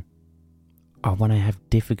depression, or when I have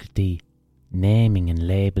difficulty naming and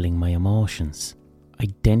labelling my emotions,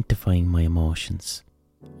 identifying my emotions.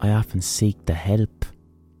 I often seek the help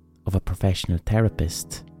of a professional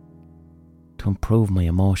therapist to improve my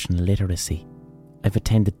emotional literacy. I've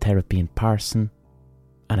attended therapy in person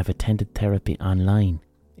and I've attended therapy online.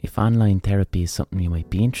 If online therapy is something you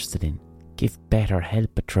might be interested in, give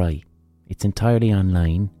BetterHelp a try. It's entirely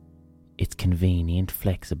online, it's convenient,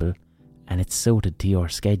 flexible, and it's suited to your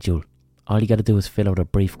schedule. All you got to do is fill out a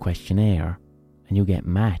brief questionnaire and you get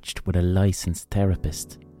matched with a licensed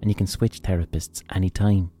therapist, and you can switch therapists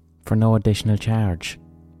anytime for no additional charge.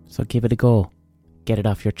 So give it a go. Get it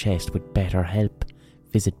off your chest with BetterHelp.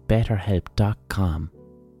 Visit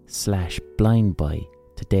betterhelp.com/blindboy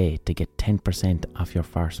today to get 10% off your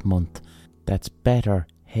first month. That's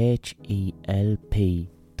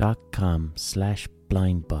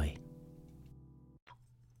betterhelp.com/blindboy.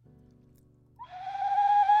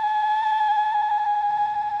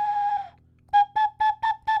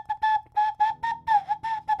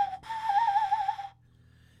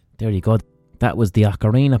 There you go. That was the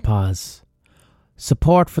ocarina pause.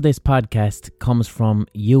 Support for this podcast comes from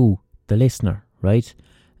you, the listener, right?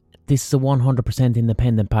 This is a 100%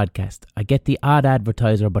 independent podcast. I get the odd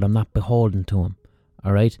advertiser, but I'm not beholden to him,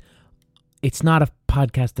 all right? It's not a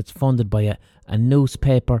podcast that's funded by a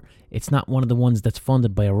newspaper. It's not one of the ones that's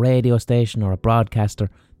funded by a radio station or a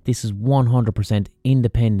broadcaster. This is 100%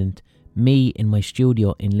 independent, me in my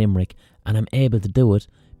studio in Limerick, and I'm able to do it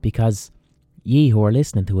because ye who are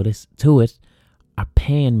listening to it are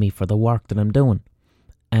paying me for the work that I'm doing.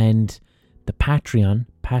 And the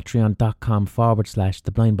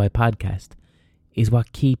patreon.com/The Blind Boy Podcast is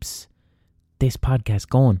what keeps this podcast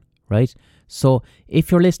going, right? So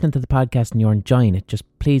if you're listening to the podcast and you're enjoying it, just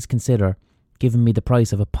please consider giving me the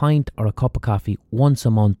price of a pint or a cup of coffee once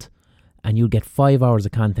a month, and you'll get 5 hours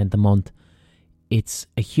of content a month. It's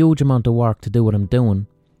a huge amount of work to do what I'm doing,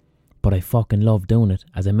 but I fucking love doing it.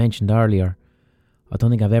 As I mentioned earlier, I don't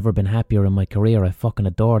think I've ever been happier in my career. I fucking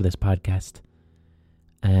adore this podcast.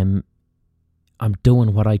 I'm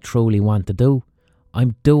doing what I truly want to do.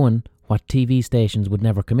 I'm doing what TV stations would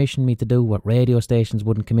never commission me to do, what radio stations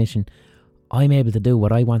wouldn't commission. I'm able to do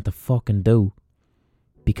what I want to fucking do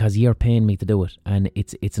because you're paying me to do it. And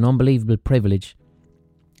it's an unbelievable privilege,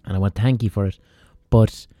 and I want to thank you for it.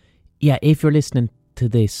 But yeah, if you're listening to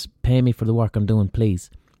this, pay me for the work I'm doing, please.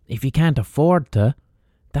 If you can't afford to,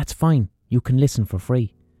 that's fine. You can listen for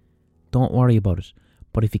free. Don't worry about it.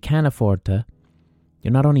 But if you can afford to,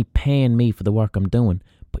 you're not only paying me for the work I'm doing,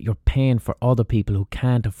 but you're paying for other people who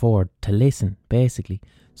can't afford to listen, basically.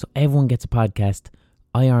 So everyone gets a podcast.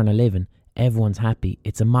 I earn a living. Everyone's happy.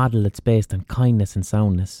 It's a model that's based on kindness and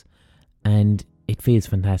soundness. And it feels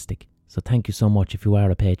fantastic. So thank you so much if you are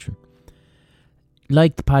a patron.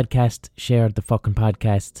 Like the podcast. Share the fucking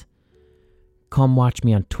podcast. Come watch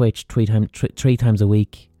me on Twitch three times a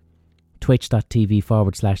week.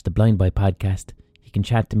 Twitch.tv/The Blind Boy Podcast. You can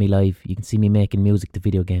chat to me live. You can see me making music to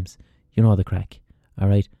video games. You know the crack.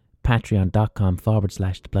 Alright?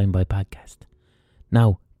 Patreon.com/The Blind Boy Podcast.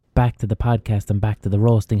 Now, back to the podcast and back to the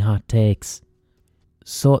roasting hot takes.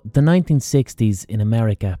 So, the 1960s in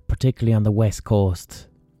America, particularly on the West Coast,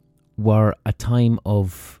 were a time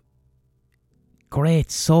of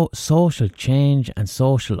great social change and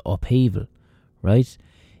social upheaval, right?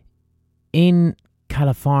 In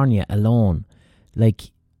California alone,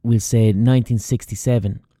 like we'll say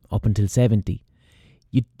 1967 up until 70,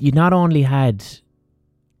 you not only had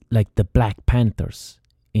like the Black Panthers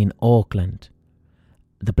in Oakland,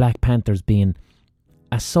 the Black Panthers being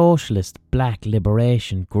a socialist black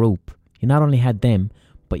liberation group. You not only had them,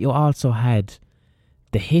 but you also had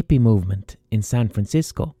the hippie movement in San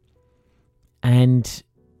Francisco. And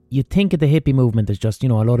you think of the hippie movement as just, a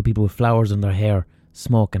lot of people with flowers in their hair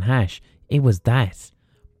smoking hash. It was that.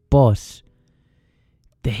 But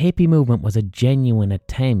the hippie movement was a genuine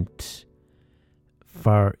attempt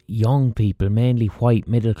for young people, mainly white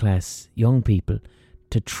middle class young people,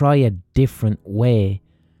 to try a different way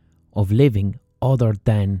of living other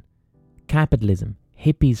than capitalism.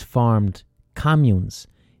 Hippies formed communes.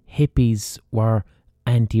 Hippies were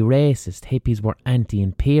anti-racist. Hippies were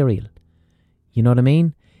anti-imperial. You know what I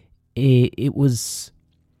mean? it was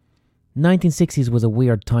 1960s was a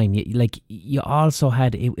weird time. You also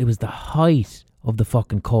had it was the height of the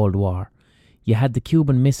fucking Cold War. You had the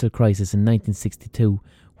Cuban Missile Crisis in 1962,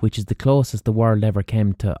 which is the closest the world ever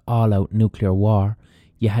came to all-out nuclear war.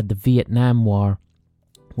 You had the Vietnam War,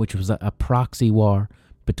 which was a proxy war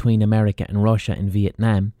between America and Russia in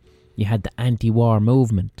Vietnam. You had the anti-war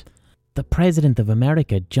movement. The President of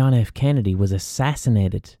America, John F. Kennedy, was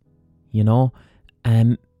assassinated,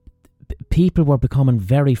 people were becoming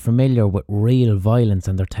very familiar with real violence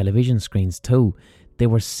on their television screens too. They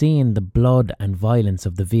were seeing the blood and violence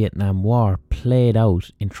of the Vietnam War played out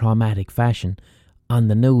in traumatic fashion on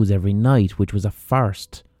the news every night, which was a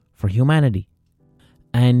first for humanity.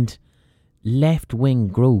 And left-wing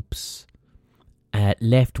groups,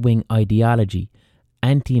 left-wing ideology,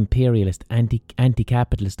 anti-imperialist,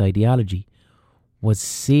 anti-capitalist ideology was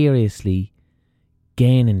seriously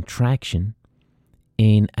gaining traction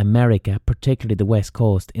in America, particularly the West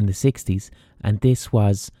Coast in the 60s, and this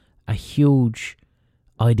was a huge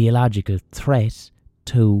ideological threat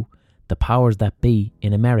to the powers that be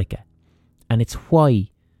in America. And it's why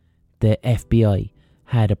the FBI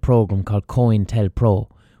had a program called COINTELPRO,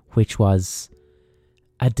 which was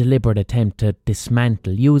a deliberate attempt to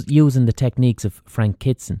dismantle, using the techniques of Frank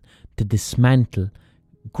Kitson, to dismantle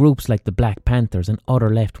groups like the Black Panthers and other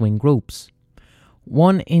left-wing groups.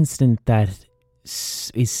 One incident that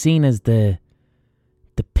is seen as the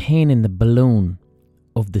pin in the balloon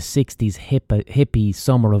of the 60s hippie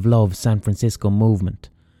Summer of Love San Francisco movement.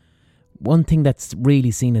 One thing that's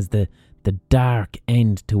really seen as the dark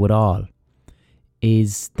end to it all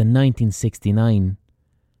is the 1969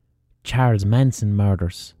 Charles Manson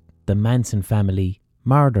murders, the Manson family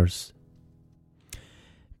murders.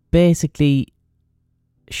 Basically,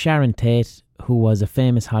 Sharon Tate, who was a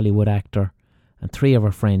famous Hollywood actor, and three of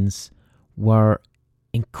her friends were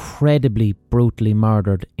incredibly brutally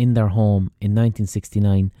murdered in their home in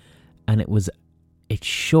 1969, and it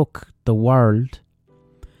shook the world.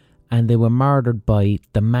 And they were murdered by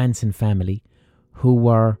the Manson family, who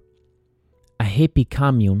were a hippie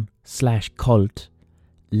commune / cult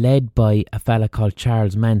led by a fella called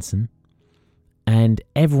Charles Manson. And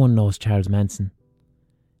everyone knows Charles Manson.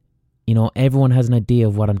 Everyone has an idea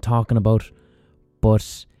of what I'm talking about,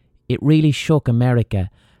 but it really shook America.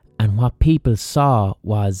 And what people saw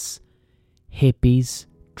was hippies,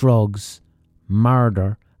 drugs,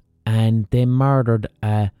 murder, and they murdered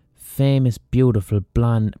a famous, beautiful,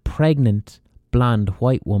 pregnant blonde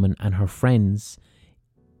white woman and her friends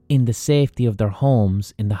in the safety of their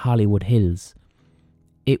homes in the Hollywood Hills.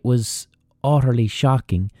 It was utterly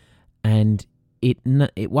shocking, and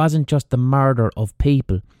it wasn't just the murder of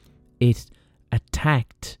people. It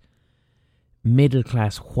attacked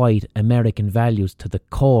middle-class white American values to the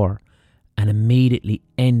core and immediately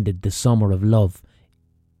ended the Summer of Love.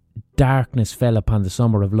 Darkness fell upon the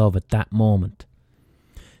Summer of Love at that moment.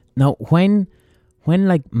 Now, when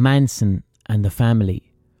like Manson and the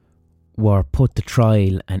family were put to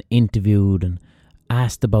trial and interviewed and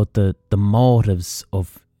asked about the motives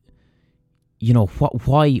of,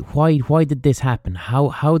 why did this happen?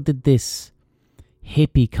 How did this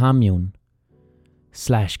hippie commune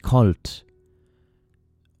 / cult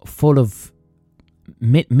full of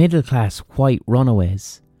middle-class white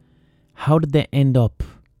runaways, how did they end up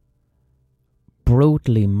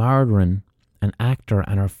brutally murdering an actor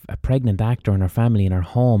and a pregnant actor and her family in her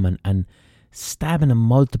home and stabbing him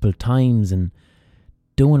multiple times and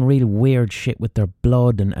doing real weird shit with their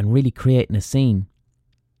blood and really creating a scene?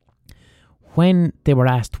 When they were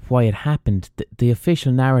asked why it happened, the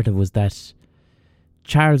official narrative was that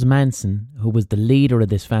Charles Manson, who was the leader of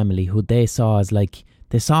this family, who they saw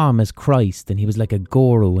him as Christ, and he was like a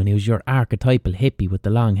guru, and he was your archetypal hippie with the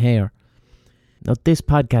long hair. Now, this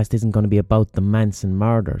podcast isn't going to be about the Manson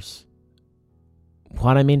murders.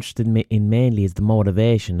 What I'm interested in mainly is the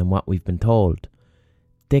motivation and what we've been told.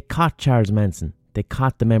 They caught Charles Manson. They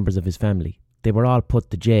caught the members of his family. They were all put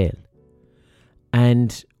to jail.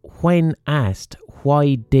 And when asked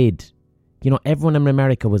why did, everyone in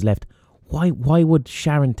America was left, why would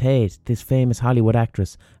Sharon Tate, this famous Hollywood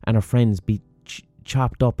actress, and her friends be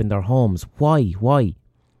chopped up in their homes? Why?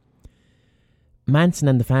 Manson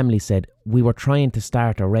and the family said, we were trying to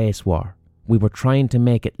start a race war. We were trying to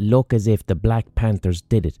make it look as if the Black Panthers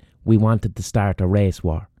did it. We wanted to start a race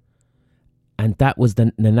war. And that was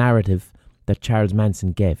the narrative that Charles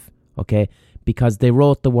Manson gave, okay? Because they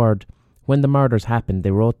wrote the word, when the murders happened,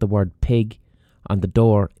 they wrote the word pig on the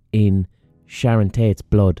door in Sharon Tate's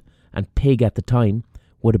blood. And pig at the time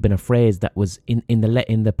would have been a phrase that was in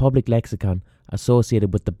the public lexicon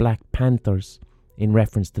associated with the Black Panthers in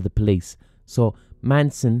reference to the police. So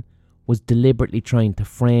Manson was deliberately trying to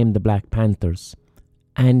frame the Black Panthers.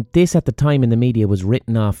 And this at the time in the media was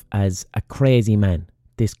written off as a crazy man.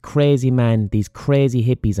 This crazy man, these crazy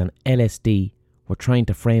hippies on LSD were trying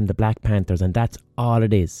to frame the Black Panthers, and that's all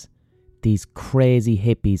it is. These crazy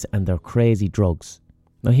hippies and their crazy drugs.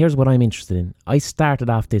 Now here's what I'm interested in. I started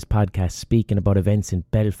off this podcast speaking about events in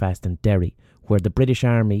Belfast and Derry, where the British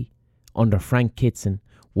Army, under Frank Kitson,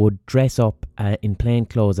 would dress up in plain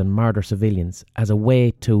clothes and murder civilians as a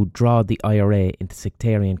way to draw the IRA into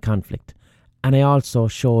sectarian conflict. And I also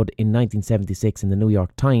showed in 1976 in the New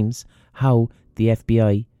York Times how the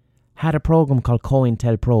FBI had a program called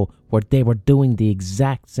COINTELPRO where they were doing the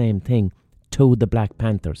exact same thing to the Black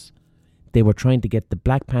Panthers. They were trying to get the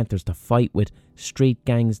Black Panthers to fight with street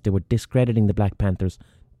gangs. They were discrediting the Black Panthers,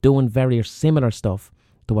 doing very similar stuff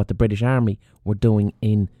to what the British Army were doing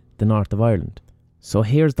in the north of Ireland. So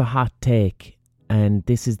here's the hot take, and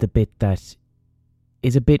this is the bit that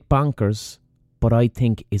is a bit bonkers, but I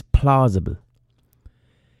think is plausible.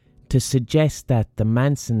 To suggest that the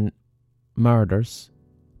Manson murders,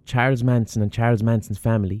 Charles Manson and Charles Manson's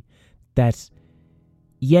family, that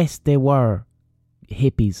yes, they were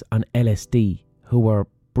hippies on LSD who were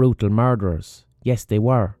brutal murderers. Yes, they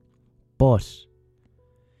were. But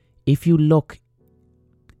if you look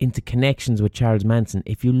into connections with Charles Manson,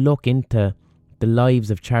 if you look into the lives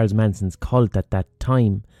of Charles Manson's cult at that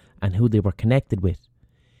time and who they were connected with,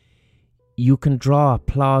 you can draw a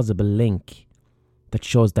plausible link that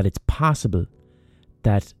shows that it's possible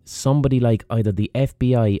that somebody like either the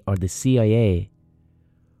FBI or the CIA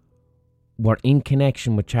were in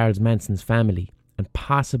connection with Charles Manson's family and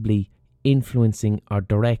possibly influencing or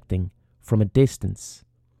directing from a distance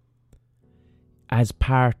as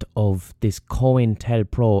part of this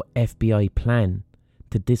COINTELPRO FBI plan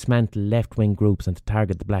to dismantle left-wing groups and to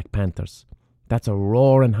target the Black Panthers. That's a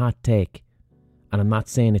roaring hot take, and I'm not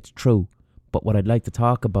saying it's true, but what I'd like to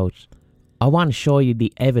talk about, I want to show you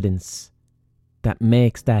the evidence that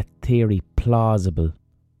makes that theory plausible,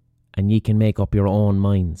 and you can make up your own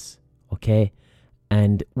minds, okay?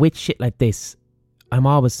 And with shit like this, I'm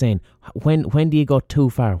always saying, when do you go too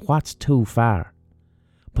far? What's too far?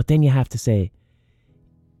 But then you have to say,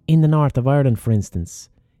 in the north of Ireland, for instance,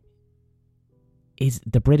 is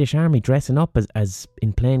the British Army dressing up as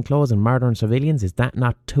in plain clothes and murdering civilians? Is that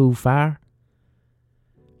not too far?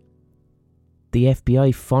 The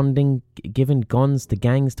FBI funding, giving guns to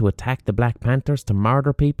gangs to attack the Black Panthers, to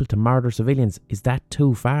murder people, to murder civilians, is that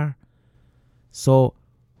too far? So,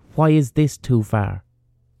 why is this too far?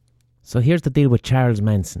 So here's the deal with Charles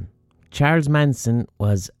Manson. Charles Manson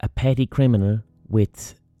was a petty criminal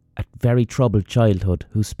with a very troubled childhood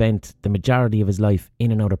who spent the majority of his life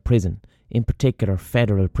in and out of prison, in particular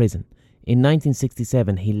federal prison. In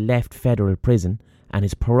 1967 he left federal prison and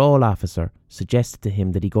his parole officer suggested to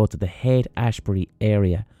him that he go to the Haight-Ashbury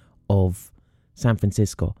area of San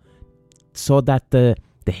Francisco so that the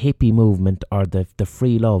hippie movement or the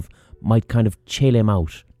free love might kind of chill him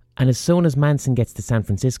out. And as soon as Manson gets to San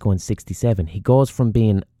Francisco in 67, he goes from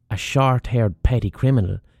being a short-haired petty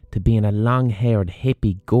criminal to being a long-haired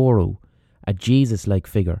hippie guru, a Jesus-like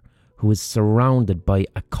figure who is surrounded by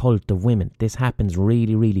a cult of women. This happens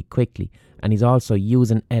really, really quickly. And he's also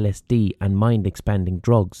using LSD and mind-expanding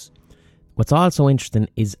drugs. What's also interesting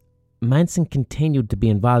is Manson continued to be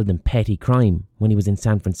involved in petty crime when he was in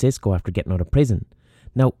San Francisco after getting out of prison.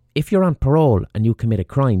 Now, if you're on parole and you commit a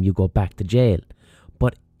crime, you go back to jail.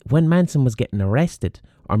 But when Manson was getting arrested,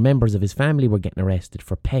 or members of his family were getting arrested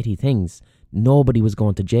for petty things, nobody was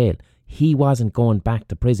going to jail. He wasn't going back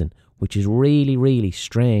to prison, which is really, really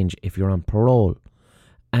strange if you're on parole.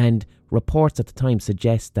 And reports at the time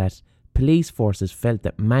suggest that police forces felt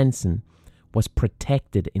that Manson was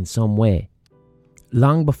protected in some way.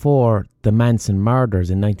 Long before the Manson murders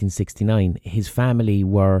in 1969, his family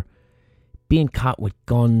were being caught with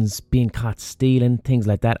guns, being caught stealing, things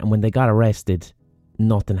like that. And when they got arrested,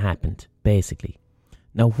 nothing happened, basically.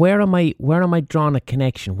 Now, where am I drawing a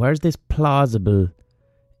connection? Where's this plausible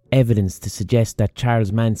evidence to suggest that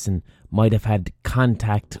Charles Manson might have had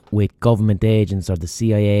contact with government agents or the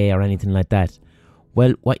CIA or anything like that?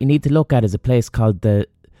 Well, what you need to look at is a place called the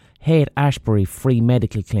Haight-Ashbury Free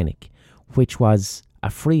Medical Clinic, which was a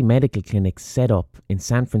free medical clinic set up in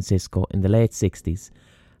San Francisco in the late 60s.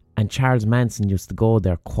 And Charles Manson used to go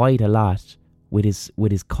there quite a lot with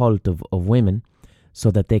his cult of women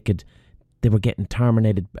so that they were getting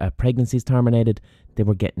terminated, pregnancies terminated, they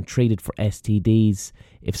were getting treated for STDs.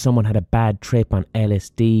 If someone had a bad trip on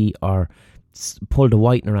LSD or pulled a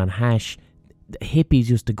whitener on hash, the hippies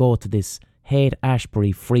used to go to this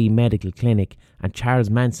Haight-Ashbury Free Medical Clinic, and Charles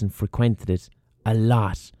Manson frequented it a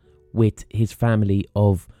lot with his family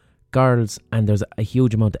of girls, and there's a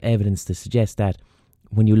huge amount of evidence to suggest that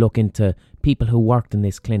when you look into people who worked in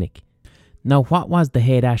this clinic. Now, what was the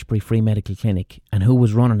Haight-Ashbury Free Medical Clinic and who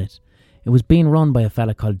was running it? It was being run by a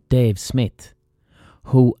fella called Dave Smith,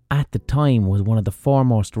 who at the time was one of the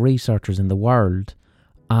foremost researchers in the world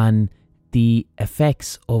on the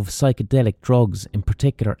effects of psychedelic drugs, in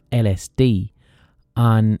particular LSD,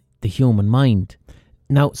 on the human mind.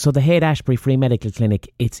 Now, so the Haight-Ashbury Free Medical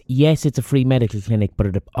Clinic, it's a free medical clinic, but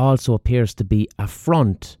it also appears to be a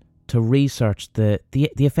front to research the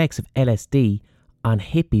effects of LSD on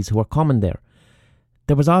hippies who are coming there.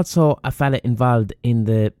 There was also a fella involved in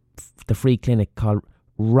the free clinic called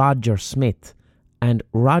Roger Smith, and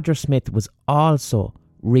Roger Smith was also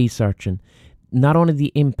researching not only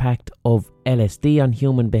the impact of LSD on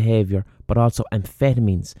human behaviour, but also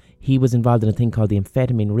amphetamines. He was involved in a thing called the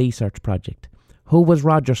Amphetamine Research Project. Who was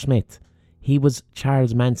Roger Smith? He was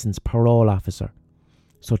Charles Manson's parole officer.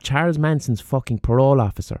 So Charles Manson's fucking parole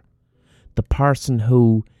officer, the person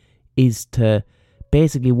who is to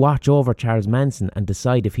basically watch over Charles Manson and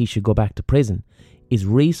decide if he should go back to prison, is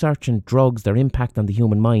researching drugs, their impact on the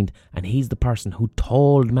human mind, and he's the person who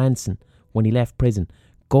told Manson when he left prison,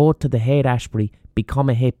 go to the Haight-Ashbury, become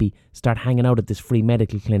a hippie, start hanging out at this free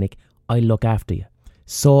medical clinic, I'll look after you.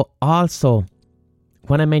 So also,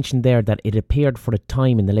 when I mentioned there that it appeared for a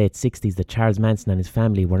time in the late 60s that Charles Manson and his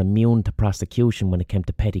family were immune to prosecution when it came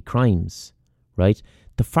to petty crimes, right?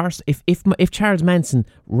 The first, if Charles Manson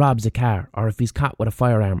robs a car, or if he's caught with a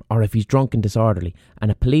firearm, or if he's drunk and disorderly,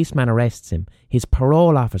 and a policeman arrests him, his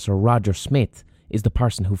parole officer, Roger Smith, is the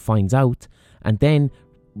person who finds out, and then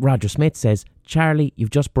Roger Smith says, Charlie,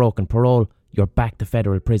 you've just broken parole, you're back to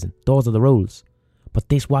federal prison. Those are the rules. But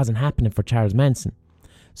this wasn't happening for Charles Manson.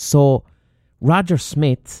 So Roger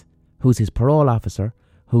Smith, who's his parole officer,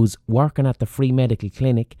 who's working at the free medical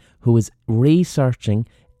clinic, who is researching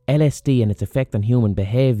LSD and its effect on human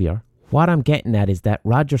behaviour, what I'm getting at is that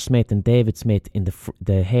Roger Smith and David Smith in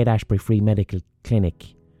the Haight-Ashbury Free Medical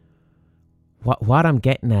Clinic, what I'm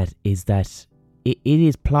getting at is that it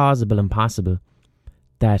is plausible and possible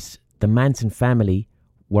that the Manson family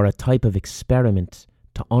were a type of experiment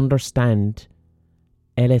to understand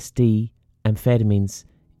LSD, amphetamines,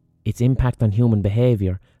 its impact on human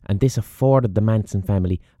behaviour, and this afforded the Manson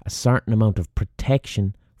family a certain amount of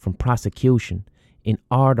protection from prosecution in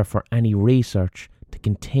order for any research to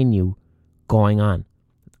continue going on.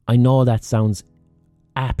 I know that sounds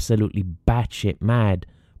absolutely batshit mad,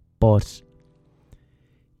 but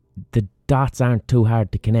the dots aren't too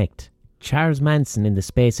hard to connect. Charles Manson, in the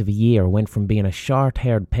space of a year, went from being a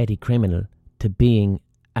short-haired petty criminal to being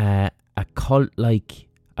a guru-like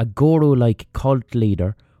cult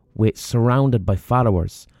leader surrounded by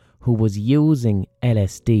followers who was using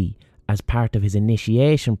LSD as part of his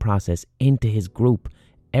initiation process into his group.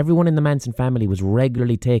 Everyone in the Manson family was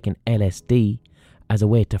regularly taking LSD as a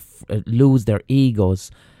way to lose their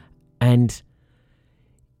egos, and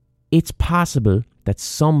it's possible that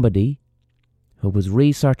somebody who was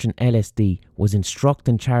researching LSD was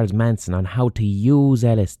instructing Charles Manson on how to use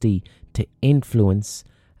LSD to influence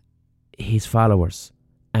his followers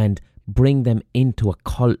and bring them into a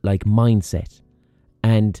cult-like mindset.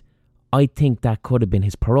 And I think that could have been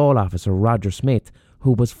his parole officer, Roger Smith,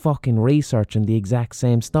 who was fucking researching the exact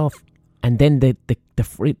same stuff. And then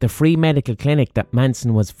the free medical clinic that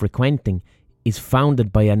Manson was frequenting is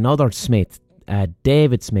founded by another Smith,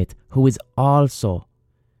 David Smith, who is also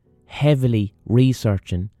heavily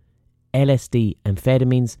researching LSD,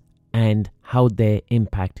 amphetamines, and how they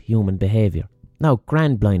impact human behaviour. Now,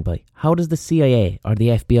 grand blind boy, how does the CIA or the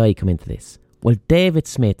FBI come into this? Well, David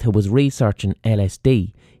Smith, who was researching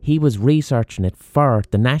LSD, he was researching it for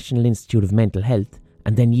the National Institute of Mental Health,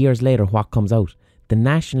 and then years later, what comes out? The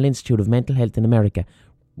National Institute of Mental Health in America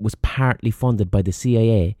was partly funded by the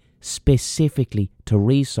CIA specifically to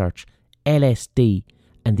research LSD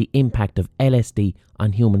and the impact of LSD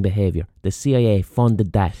on human behaviour. The CIA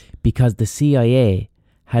funded that because the CIA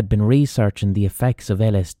had been researching the effects of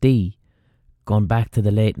LSD going back to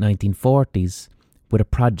the late 1940s with a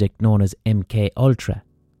project known as MK Ultra.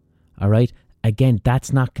 Alright? Again,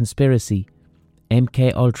 that's not conspiracy.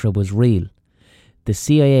 MK Ultra was real. The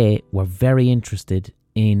CIA were very interested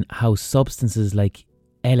in how substances like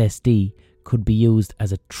LSD could be used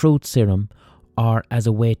as a truth serum or as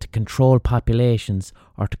a way to control populations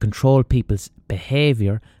or to control people's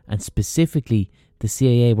behaviour, and specifically the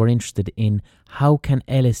CIA were interested in how can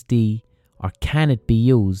LSD or can it be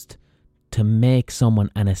used to make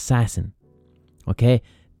someone an assassin. Okay?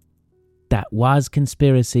 That was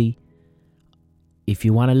conspiracy. If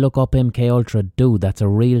you want to look up MK Ultra, do. That's a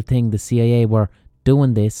real thing. The CIA were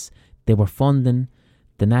doing this. They were funding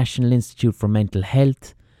the National Institute for Mental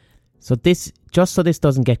Health. So this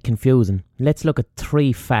doesn't get confusing, let's look at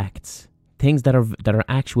 3 facts, things that are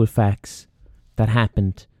actual facts that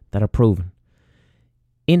happened, that are proven.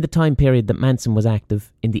 In the time period that Manson was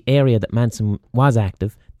active, in the area that Manson was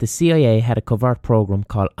active, the CIA had a covert program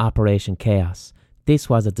called Operation Chaos. This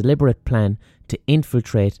was a deliberate plan to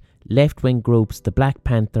infiltrate left-wing groups, the Black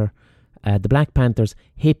Panthers,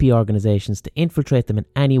 hippie organisations, to infiltrate them in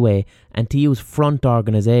any way and to use front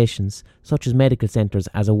organisations such as medical centres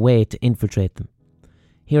as a way to infiltrate them.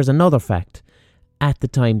 Here's another fact. At the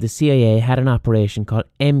time, the CIA had an operation called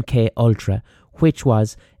MK Ultra, which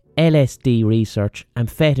was LSD research,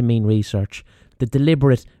 amphetamine research, the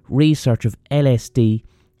deliberate research of LSD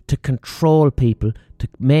to control people, to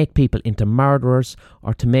make people into murderers,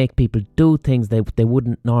 or to make people do things they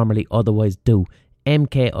wouldn't normally otherwise do.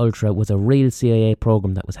 MK Ultra was a real CIA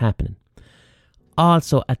program that was happening.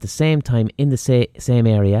 Also, at the same time, in the same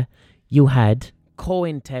area, you had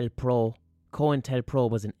COINTELPRO. COINTELPRO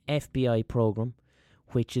was an FBI program,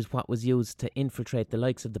 which is what was used to infiltrate the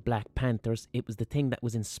likes of the Black Panthers. It was the thing that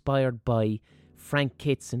was inspired by Frank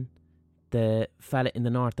Kitson, the fella in the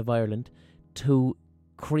north of Ireland, to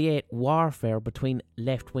create warfare between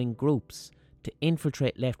left-wing groups, to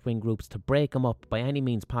infiltrate left-wing groups, to break them up by any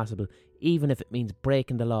means possible, even if it means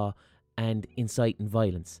breaking the law and inciting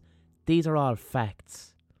violence. These are all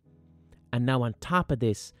facts. And now on top of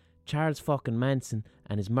this, Charles fucking Manson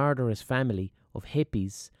and his murderous family of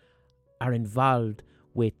hippies are involved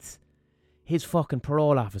with his fucking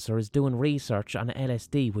parole officer is doing research on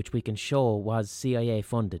LSD, which we can show was CIA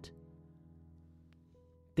funded.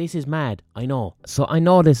 This is mad, I know. So I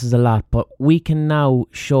know this is a lot, but we can now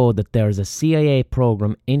show that there's a CIA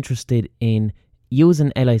program interested in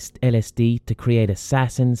using LSD to create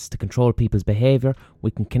assassins, to control people's behaviour.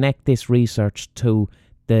 We can connect this research to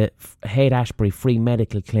the Haight-Ashbury Free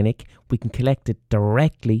Medical Clinic. We can connect it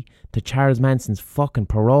directly to Charles Manson's fucking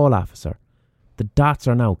parole officer. The dots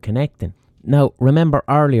are now connecting. Now, remember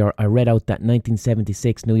earlier I read out that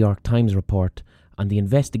 1976 New York Times report on the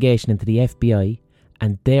investigation into the FBI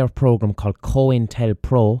and their program called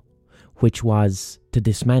COINTELPRO, which was to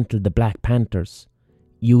dismantle the Black Panthers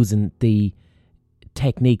using the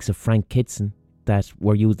techniques of Frank Kitson that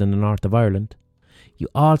were used in the north of Ireland. You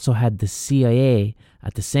also had the CIA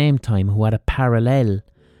at the same time who had a parallel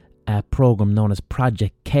program known as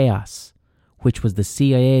Project Chaos, which was the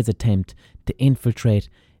CIA's attempt to infiltrate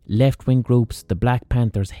left-wing groups, the Black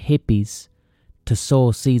Panthers, hippies, to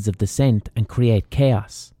sow seeds of dissent and create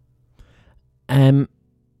chaos.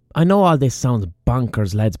 I know all this sounds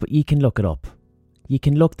bonkers, lads, but you can look it up. You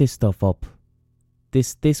can look this stuff up.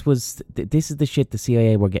 This is the shit the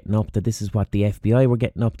CIA were getting up to. This is what the FBI were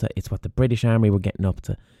getting up to. It's what the British Army were getting up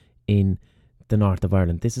to in the north of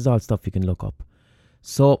Ireland. This is all stuff you can look up.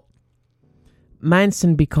 So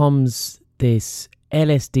Manson becomes this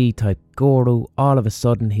LSD type guru. All of a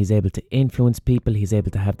sudden he's able to influence people. He's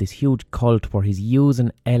able to have this huge cult where he's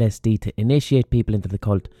using LSD to initiate people into the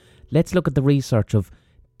cult. Let's look at the research of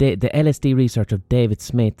the LSD research of David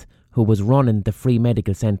Smith, who was running the Free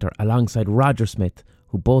Medical Centre alongside Roger Smith,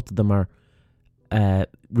 who both of them are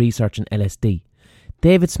researching LSD.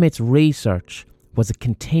 David Smith's research was a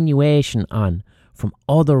continuation on from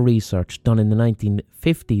other research done in the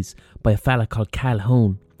 1950s by a fella called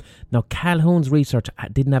Calhoun. Now, Calhoun's research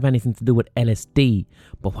didn't have anything to do with LSD,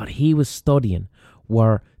 but what he was studying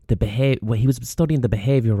were he was studying the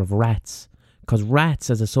behaviour of rats, because rats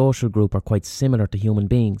as a social group are quite similar to human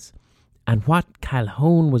beings. And what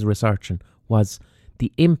Calhoun was researching was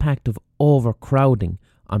the impact of overcrowding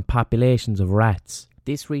on populations of rats.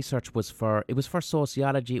 This research was for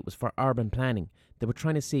sociology, it was for urban planning. They were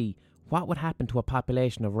trying to see what would happen to a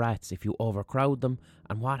population of rats if you overcrowd them,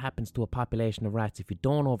 and what happens to a population of rats if you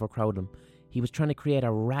don't overcrowd them. He was trying to create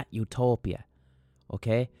a rat utopia,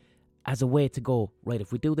 okay, as a way to go, right,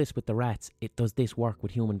 if we do this with the rats, it does this work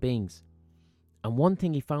with human beings. And one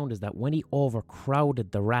thing he found is that when he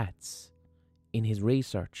overcrowded the rats in his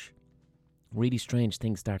research, really strange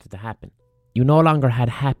things started to happen. You no longer had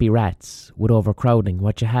happy rats with overcrowding.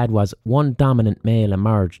 What you had was one dominant male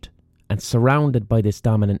emerged, and surrounded by this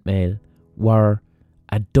dominant male were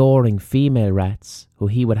adoring female rats who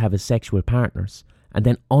he would have as sexual partners. And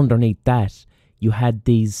then underneath that, you had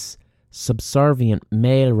these subservient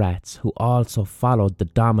male rats who also followed the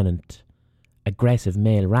dominant aggressive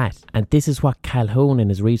male rat. And this is what Calhoun in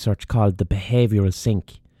his research called the behavioural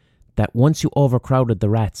sink. That once you overcrowded the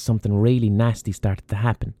rats, something really nasty started to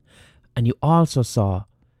happen. And you also saw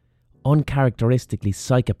uncharacteristically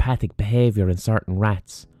psychopathic behaviour in certain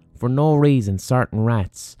rats. For no reason, certain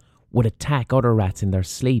rats would attack other rats in their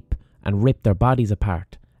sleep and rip their bodies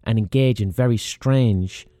apart and engage in very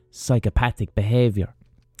strange psychopathic behaviour.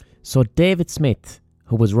 So David Smith,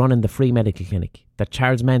 who was running the free medical clinic that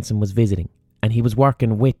Charles Manson was visiting, and he was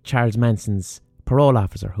working with Charles Manson's parole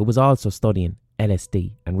officer, who was also studying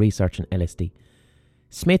LSD and researching LSD.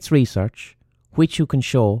 Smith's research, which you can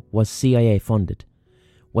show was CIA funded,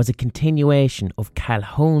 was a continuation of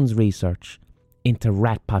Calhoun's research into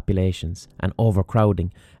rat populations and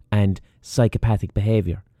overcrowding and psychopathic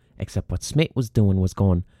behaviour. Except what Smith was doing was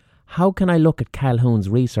going, how can I look at Calhoun's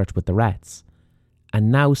research with the rats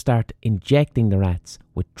and now start injecting the rats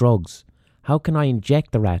with drugs? How can I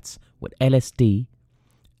inject the rats with LSD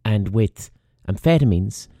and with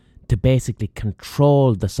amphetamines to basically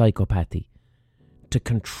control the psychopathy, to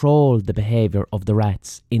control the behaviour of the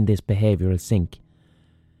rats in this behavioural sink?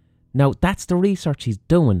 Now, that's the research he's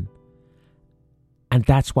doing, and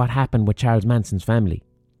that's what happened with Charles Manson's family.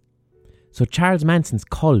 So Charles Manson's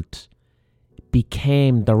cult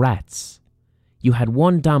became the rats. You had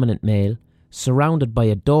one dominant male surrounded by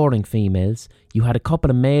adoring females. You had a couple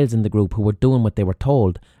of males in the group who were doing what they were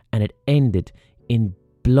told, and it ended in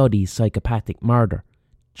bloody psychopathic murder,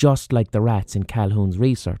 just like the rats in Calhoun's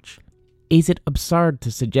research. Is it absurd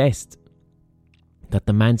to suggest that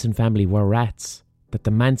the Manson family were rats? That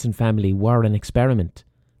the Manson family were an experiment?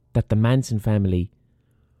 That the Manson family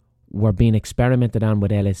were being experimented on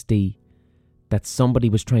with LSD? That somebody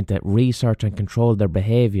was trying to research and control their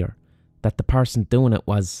behaviour? That the person doing it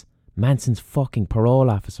was Manson's fucking parole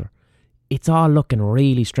officer? It's all looking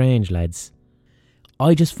really strange, lads.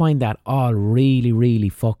 I just find that all really, really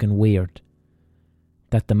fucking weird.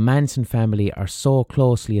 That the Manson family are so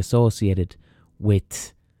closely associated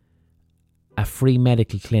with a free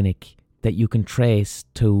medical clinic that you can trace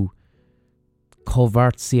to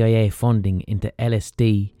covert CIA funding into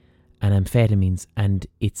LSD and amphetamines and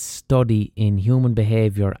its study in human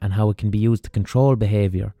behaviour and how it can be used to control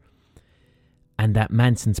behaviour. And that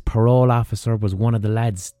Manson's parole officer was one of the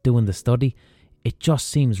lads doing the study. It just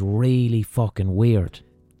seems really fucking weird.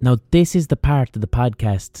 Now, this is the part of the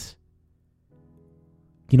podcast.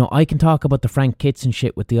 You know, I can talk about the Frank Kitson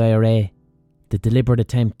shit with the IRA, the deliberate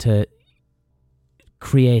attempt to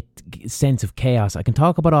create a sense of chaos. I can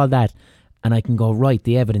talk about all that and I can go, right,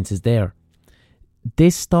 the evidence is there.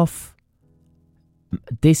 This stuff,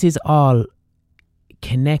 this is all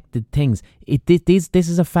connected things. This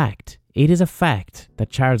is a fact. It is a fact that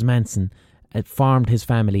Charles Manson had formed his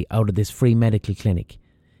family out of this free medical clinic.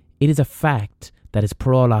 It is a fact that his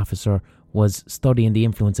parole officer was studying the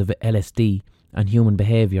influence of LSD and human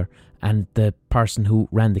behaviour, and the person who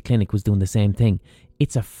ran the clinic was doing the same thing.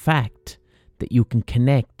 It's a fact that you can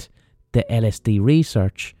connect the LSD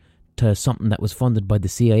research to something that was funded by the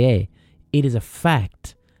CIA. It is a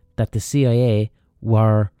fact that the CIA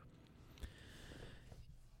were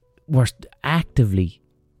actively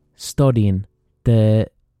studying the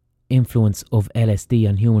influence of LSD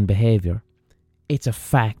on human behaviour. It's a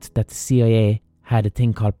fact that the CIA had a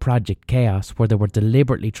thing called Project Chaos, where they were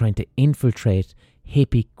deliberately trying to infiltrate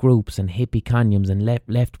hippie groups and hippie communes and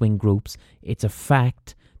left-wing groups. It's a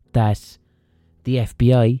fact that the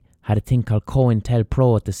FBI had a thing called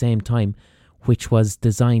COINTELPRO at the same time, which was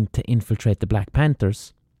designed to infiltrate the Black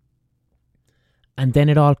Panthers. And then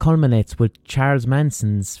it all culminates with Charles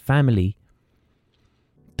Manson's family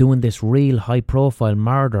doing this real high-profile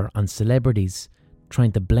murder on celebrities,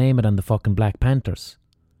 trying to blame it on the fucking Black Panthers.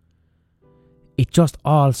 It just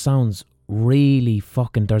all sounds really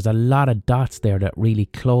fucking... There's a lot of dots there that really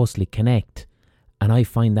closely connect, and I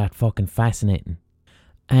find that fucking fascinating.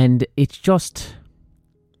 And it's just...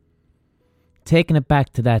 taking it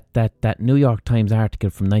back to that New York Times article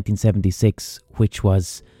from 1976, which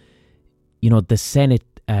was, you know, the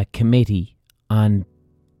Senate committee on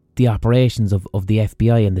the operations of the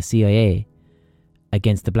FBI and the CIA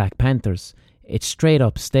against the Black Panthers. It straight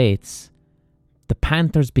up states, the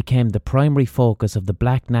Panthers became the primary focus of the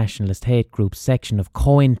Black nationalist hate group section of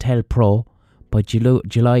COINTELPRO by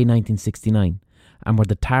July 1969, and were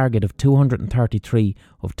the target of 233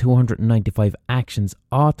 of 295 actions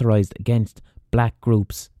authorised against black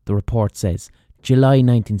groups, the report says. July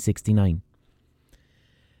 1969.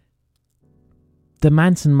 The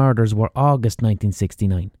Manson murders were August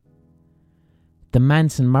 1969. The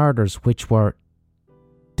Manson murders, which were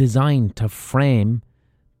designed to frame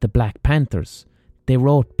the Black Panthers, they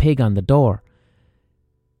wrote pig on the door.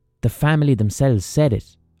 The family themselves said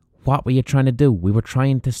it. What were you trying to do? We were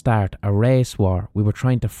trying to start a race war. We were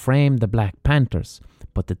trying to frame the Black Panthers.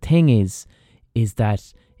 But the thing is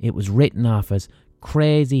that it was written off as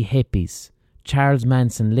crazy hippies. Charles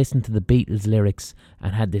Manson listened to the Beatles lyrics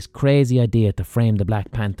and had this crazy idea to frame the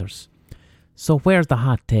Black Panthers. So where's the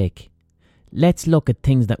hot take? let's look at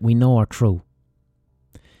things that we know are true.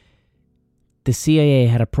 The CIA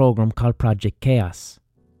had a program called Project Chaos.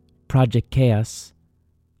 Project Chaos,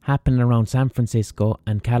 happening around San Francisco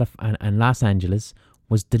and Los Angeles,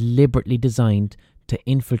 was deliberately designed to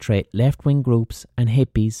infiltrate left-wing groups and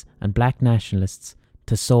hippies and black nationalists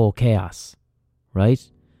to sow chaos. Right?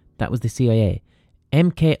 That was the CIA.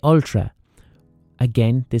 MK Ultra,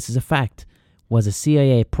 again, this is a fact, was a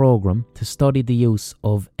CIA program to study the use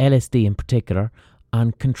of LSD in particular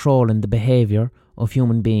on controlling the behaviour of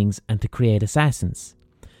human beings and to create assassins.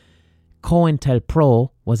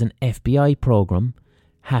 COINTELPRO was an FBI program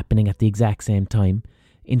happening at the exact same time,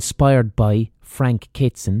 inspired by Frank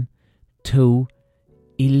Kitson to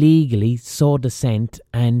illegally sow dissent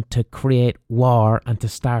and to create war and to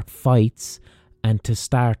start fights and to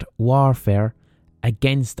start warfare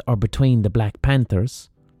against or between the Black Panthers.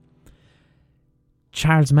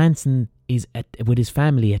 Charles Manson is with his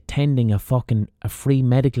family attending a free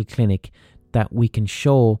medical clinic that we can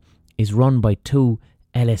show is run by two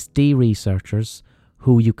LSD researchers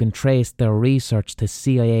who you can trace their research to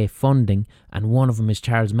CIA funding, and one of them is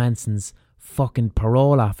Charles Manson's fucking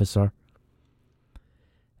parole officer.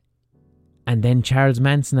 And then Charles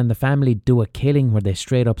Manson and the family do a killing where they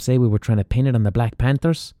straight up say we were trying to pin it on the Black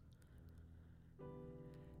Panthers.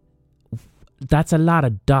 That's a lot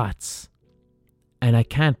of dots. And I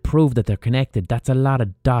can't prove that they're connected. That's a lot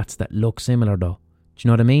of dots that look similar though. Do you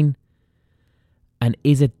know what I mean? And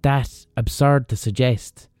is it that absurd to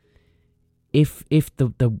suggest if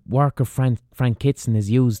the work of Frank Kitson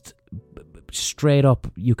is used straight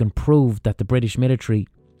up, you can prove that the British military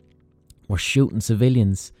were shooting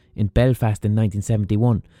civilians in Belfast in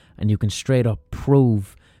 1971, and you can straight up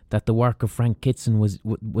prove that the work of Frank Kitson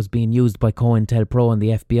was being used by COINTELPRO and the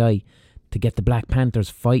FBI to get the Black Panthers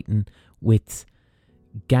fighting with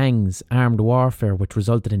gangs, armed warfare, which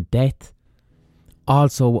resulted in death.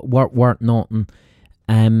 Also worth noting,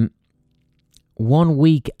 1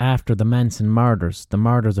 week after the Manson murders, the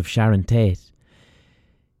murders of Sharon Tate,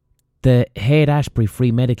 the Haight-Ashbury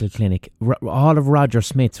Free Medical Clinic, all of Roger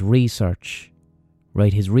Smith's research,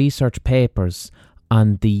 right, his research papers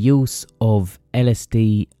on the use of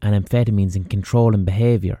LSD and amphetamines in controlling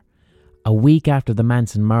behaviour. A week after the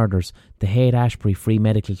Manson murders, the Haight-Ashbury Free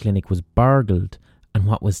Medical Clinic was burgled, and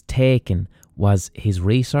what was taken was his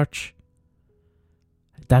research.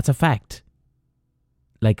 That's a fact.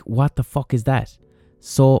 Like, what the fuck is that?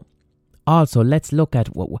 So, also, let's look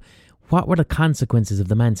at what were the consequences of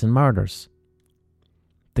the Manson murders.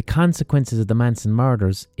 The consequences of the Manson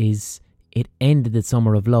murders is it ended the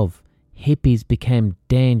summer of love. Hippies became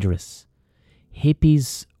dangerous.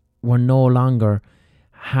 Hippies were no longer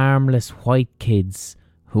harmless white kids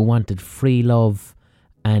who wanted free love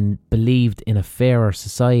and believed in a fairer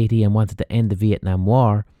society and wanted to end the Vietnam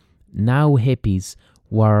War. Now hippies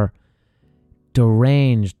were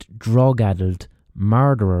deranged, drug-addled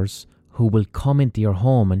murderers who will come into your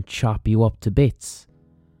home and chop you up to bits.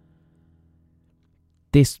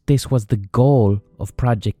 This was the goal of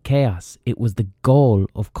Project Chaos. It was the goal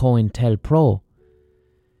of COINTELPRO.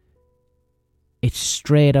 It's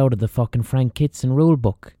straight out of the fucking Frank Kitson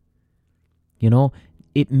rulebook. You know,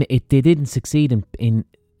 they didn't succeed in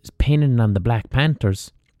pinning on the Black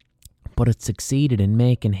Panthers, but it succeeded in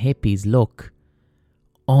making hippies look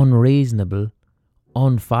unreasonable,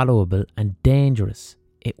 unfollowable, and dangerous.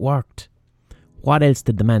 It worked. What else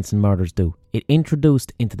did the Manson murders do? It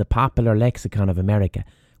introduced into the popular lexicon of America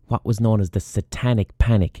what was known as the Satanic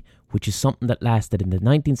Panic, which is something that lasted in the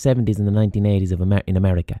 1970s and the 1980s in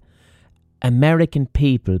America. American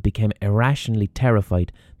people became irrationally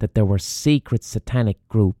terrified that there were secret satanic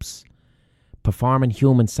groups performing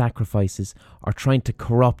human sacrifices or trying to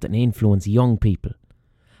corrupt and influence young people.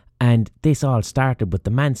 And this all started with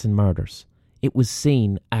the Manson murders. It was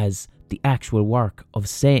seen as the actual work of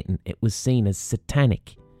Satan. It was seen as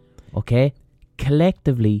satanic. Okay?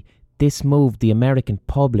 Collectively, this moved the American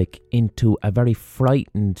public into a very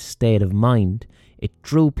frightened state of mind. It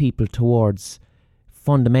drew people towards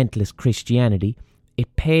fundamentalist Christianity.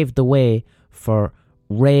 It paved the way for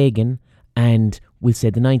Reagan and, we'll say,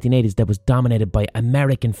 the 1980s that was dominated by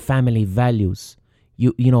American family values.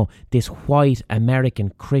 You know, this white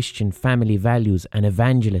American Christian family values and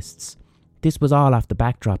evangelists. This was all off the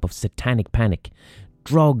backdrop of satanic panic.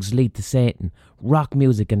 Drugs lead to Satan. Rock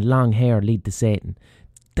music and long hair lead to Satan.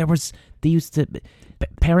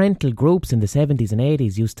 Parental groups in the 70s and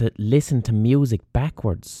 80s used to listen to music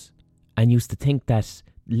backwards and used to think that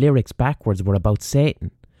lyrics backwards were about Satan.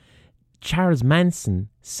 Charles Manson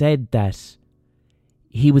said that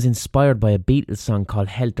he was inspired by a Beatles song called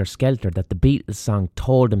Helter Skelter, that the Beatles song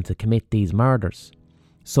told him to commit these murders.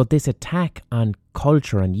 So this attack on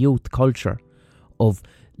culture and youth culture of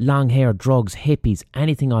long hair, drugs, hippies,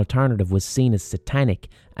 anything alternative was seen as satanic,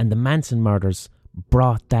 and the Manson murders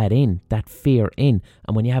brought that in, that fear in.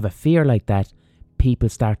 And when you have a fear like that, people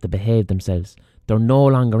start to behave themselves. They're no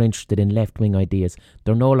longer interested in left-wing ideas.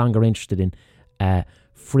 They're no longer interested in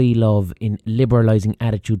free love, in liberalising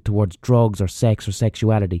attitude towards drugs or sex or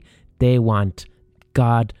sexuality. They want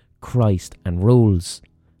God, Christ and rules.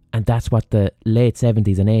 And that's what the late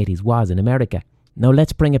 70s and 80s was in America. Now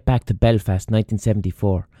let's bring it back to Belfast,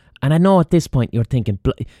 1974. And I know at this point you're thinking,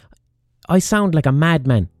 I sound like a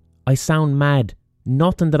madman. I sound mad.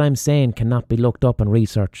 Nothing that I'm saying cannot be looked up and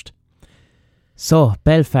researched. So,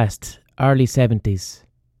 Belfast, early 70s.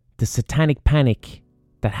 The satanic panic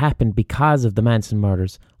that happened because of the Manson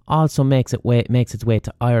murders also makes its way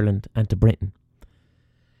to Ireland and to Britain.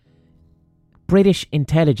 British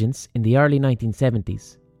intelligence in the early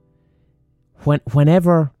 1970s,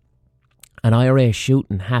 whenever an IRA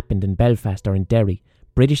shooting happened in Belfast or in Derry,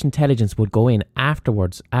 British intelligence would go in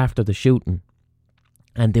afterwards, after the shooting,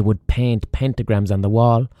 and they would paint pentagrams on the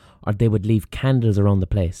wall, or they would leave candles around the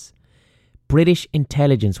place. British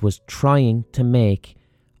intelligence was trying to make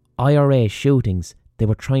IRA shootings, they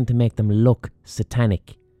were trying to make them look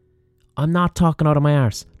satanic. I'm not talking out of my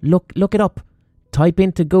arse. Look it up. Type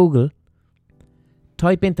into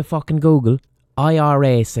fucking Google,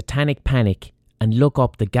 IRA satanic panic, and look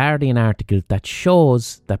up the Guardian article that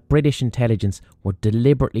shows that British intelligence were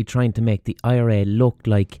deliberately trying to make the IRA look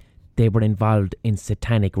like they were involved in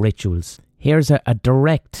satanic rituals. Here's a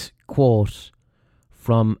direct quote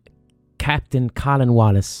from Captain Colin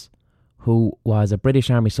Wallace, who was a British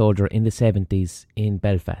Army soldier in the 70s in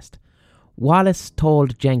Belfast. Wallace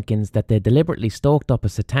told Jenkins that they deliberately stoked up a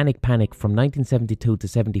satanic panic from 1972 to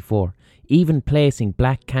 74, even placing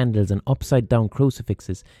black candles and upside-down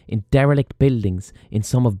crucifixes in derelict buildings in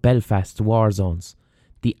some of Belfast's war zones.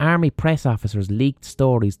 The army press officers leaked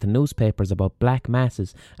stories to newspapers about black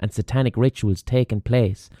masses and satanic rituals taking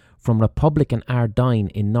place from Republican Ardine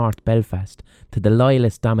in North Belfast to the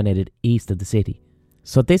Loyalist-dominated east of the city.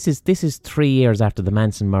 So this is 3 years after the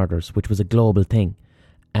Manson murders, which was a global thing.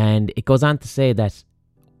 And it goes on to say that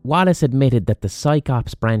Wallace admitted that the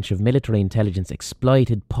Psychops branch of military intelligence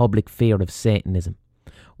exploited public fear of Satanism.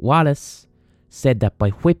 Wallace said that by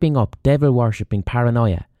whipping up devil-worshipping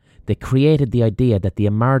paranoia, they created the idea that the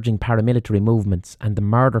emerging paramilitary movements and the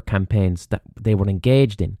murder campaigns that they were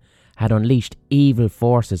engaged in had unleashed evil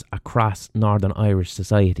forces across Northern Irish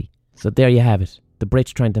society. So there you have it. The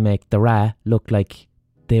Brits trying to make the Ra look like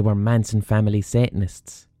they were Manson family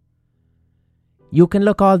Satanists. You can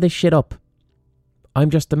look all this shit up. I'm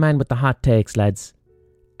just the man with the hot takes, lads.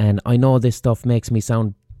 And I know this stuff makes me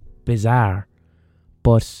sound bizarre.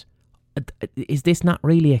 But is this not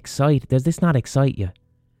really exciting? Does this not excite you?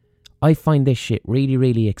 I find this shit really,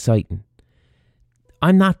 really exciting.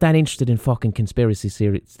 I'm not that interested in fucking conspiracy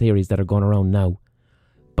theories that are going around now.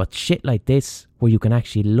 But shit like this, where you can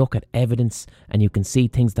actually look at evidence and you can see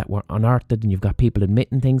things that were unearthed and you've got people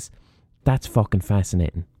admitting things, that's fucking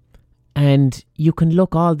fascinating. And you can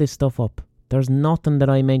look all this stuff up. There's nothing that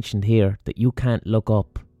I mentioned here that you can't look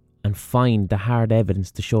up and find the hard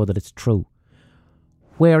evidence to show that it's true.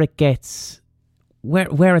 Where it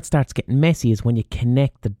starts getting messy is when you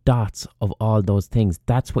connect the dots of all those things.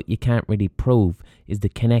 That's what you can't really prove, is the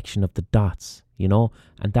connection of the dots, you know?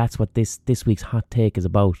 And that's what this week's hot take is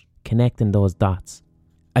about, connecting those dots.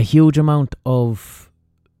 A huge amount of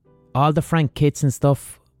all the Frank Kitson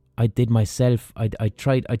stuff I did myself.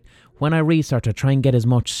 When I research, I try and get as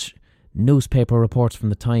much newspaper reports from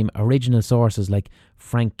the time, original sources like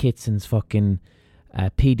Frank Kitson's fucking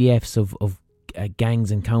PDFs of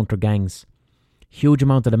gangs and counter gangs. Huge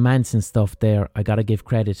amount of the Manson stuff there. I gotta give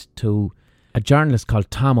credit to a journalist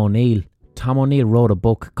called Tom O'Neill. Tom O'Neill wrote a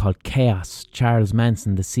book called Chaos, Charles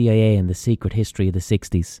Manson, the CIA and the Secret History of the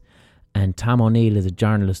 60s. And Tom O'Neill is a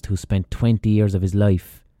journalist who spent 20 years of his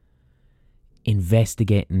life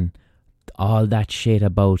investigating all that shit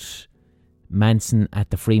about Manson at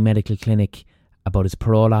the Free Medical Clinic, about his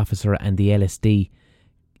parole officer and the LSD.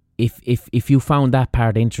 If you found that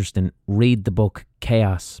part interesting, read the book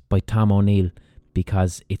Chaos by Tom O'Neill,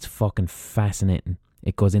 because it's fucking fascinating.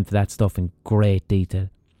 It goes into that stuff in great detail.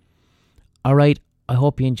 Alright, I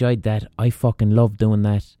hope you enjoyed that. I fucking love doing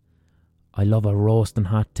that. I love a roasting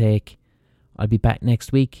hot take. I'll be back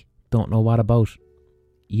next week. Don't know what about.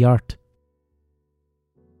 Yart.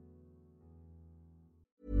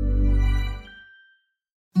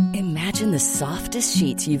 Imagine the softest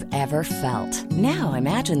sheets you've ever felt. Now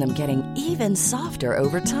imagine them getting even softer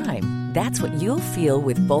over time. That's what you'll feel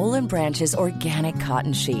with Bowl and Branch's organic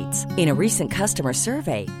cotton sheets. In a recent customer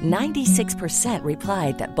survey, 96%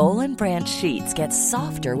 replied that Bowl and Branch sheets get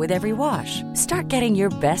softer with every wash. Start getting your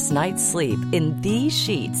best night's sleep in these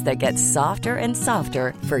sheets that get softer and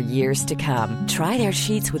softer for years to come. Try their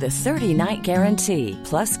sheets with a 30-night guarantee.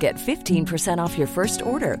 Plus, get 15% off your first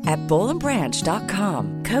order at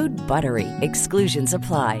bowlandbranch.com. Code BUTTERY. Exclusions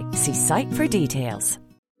apply. See site for details.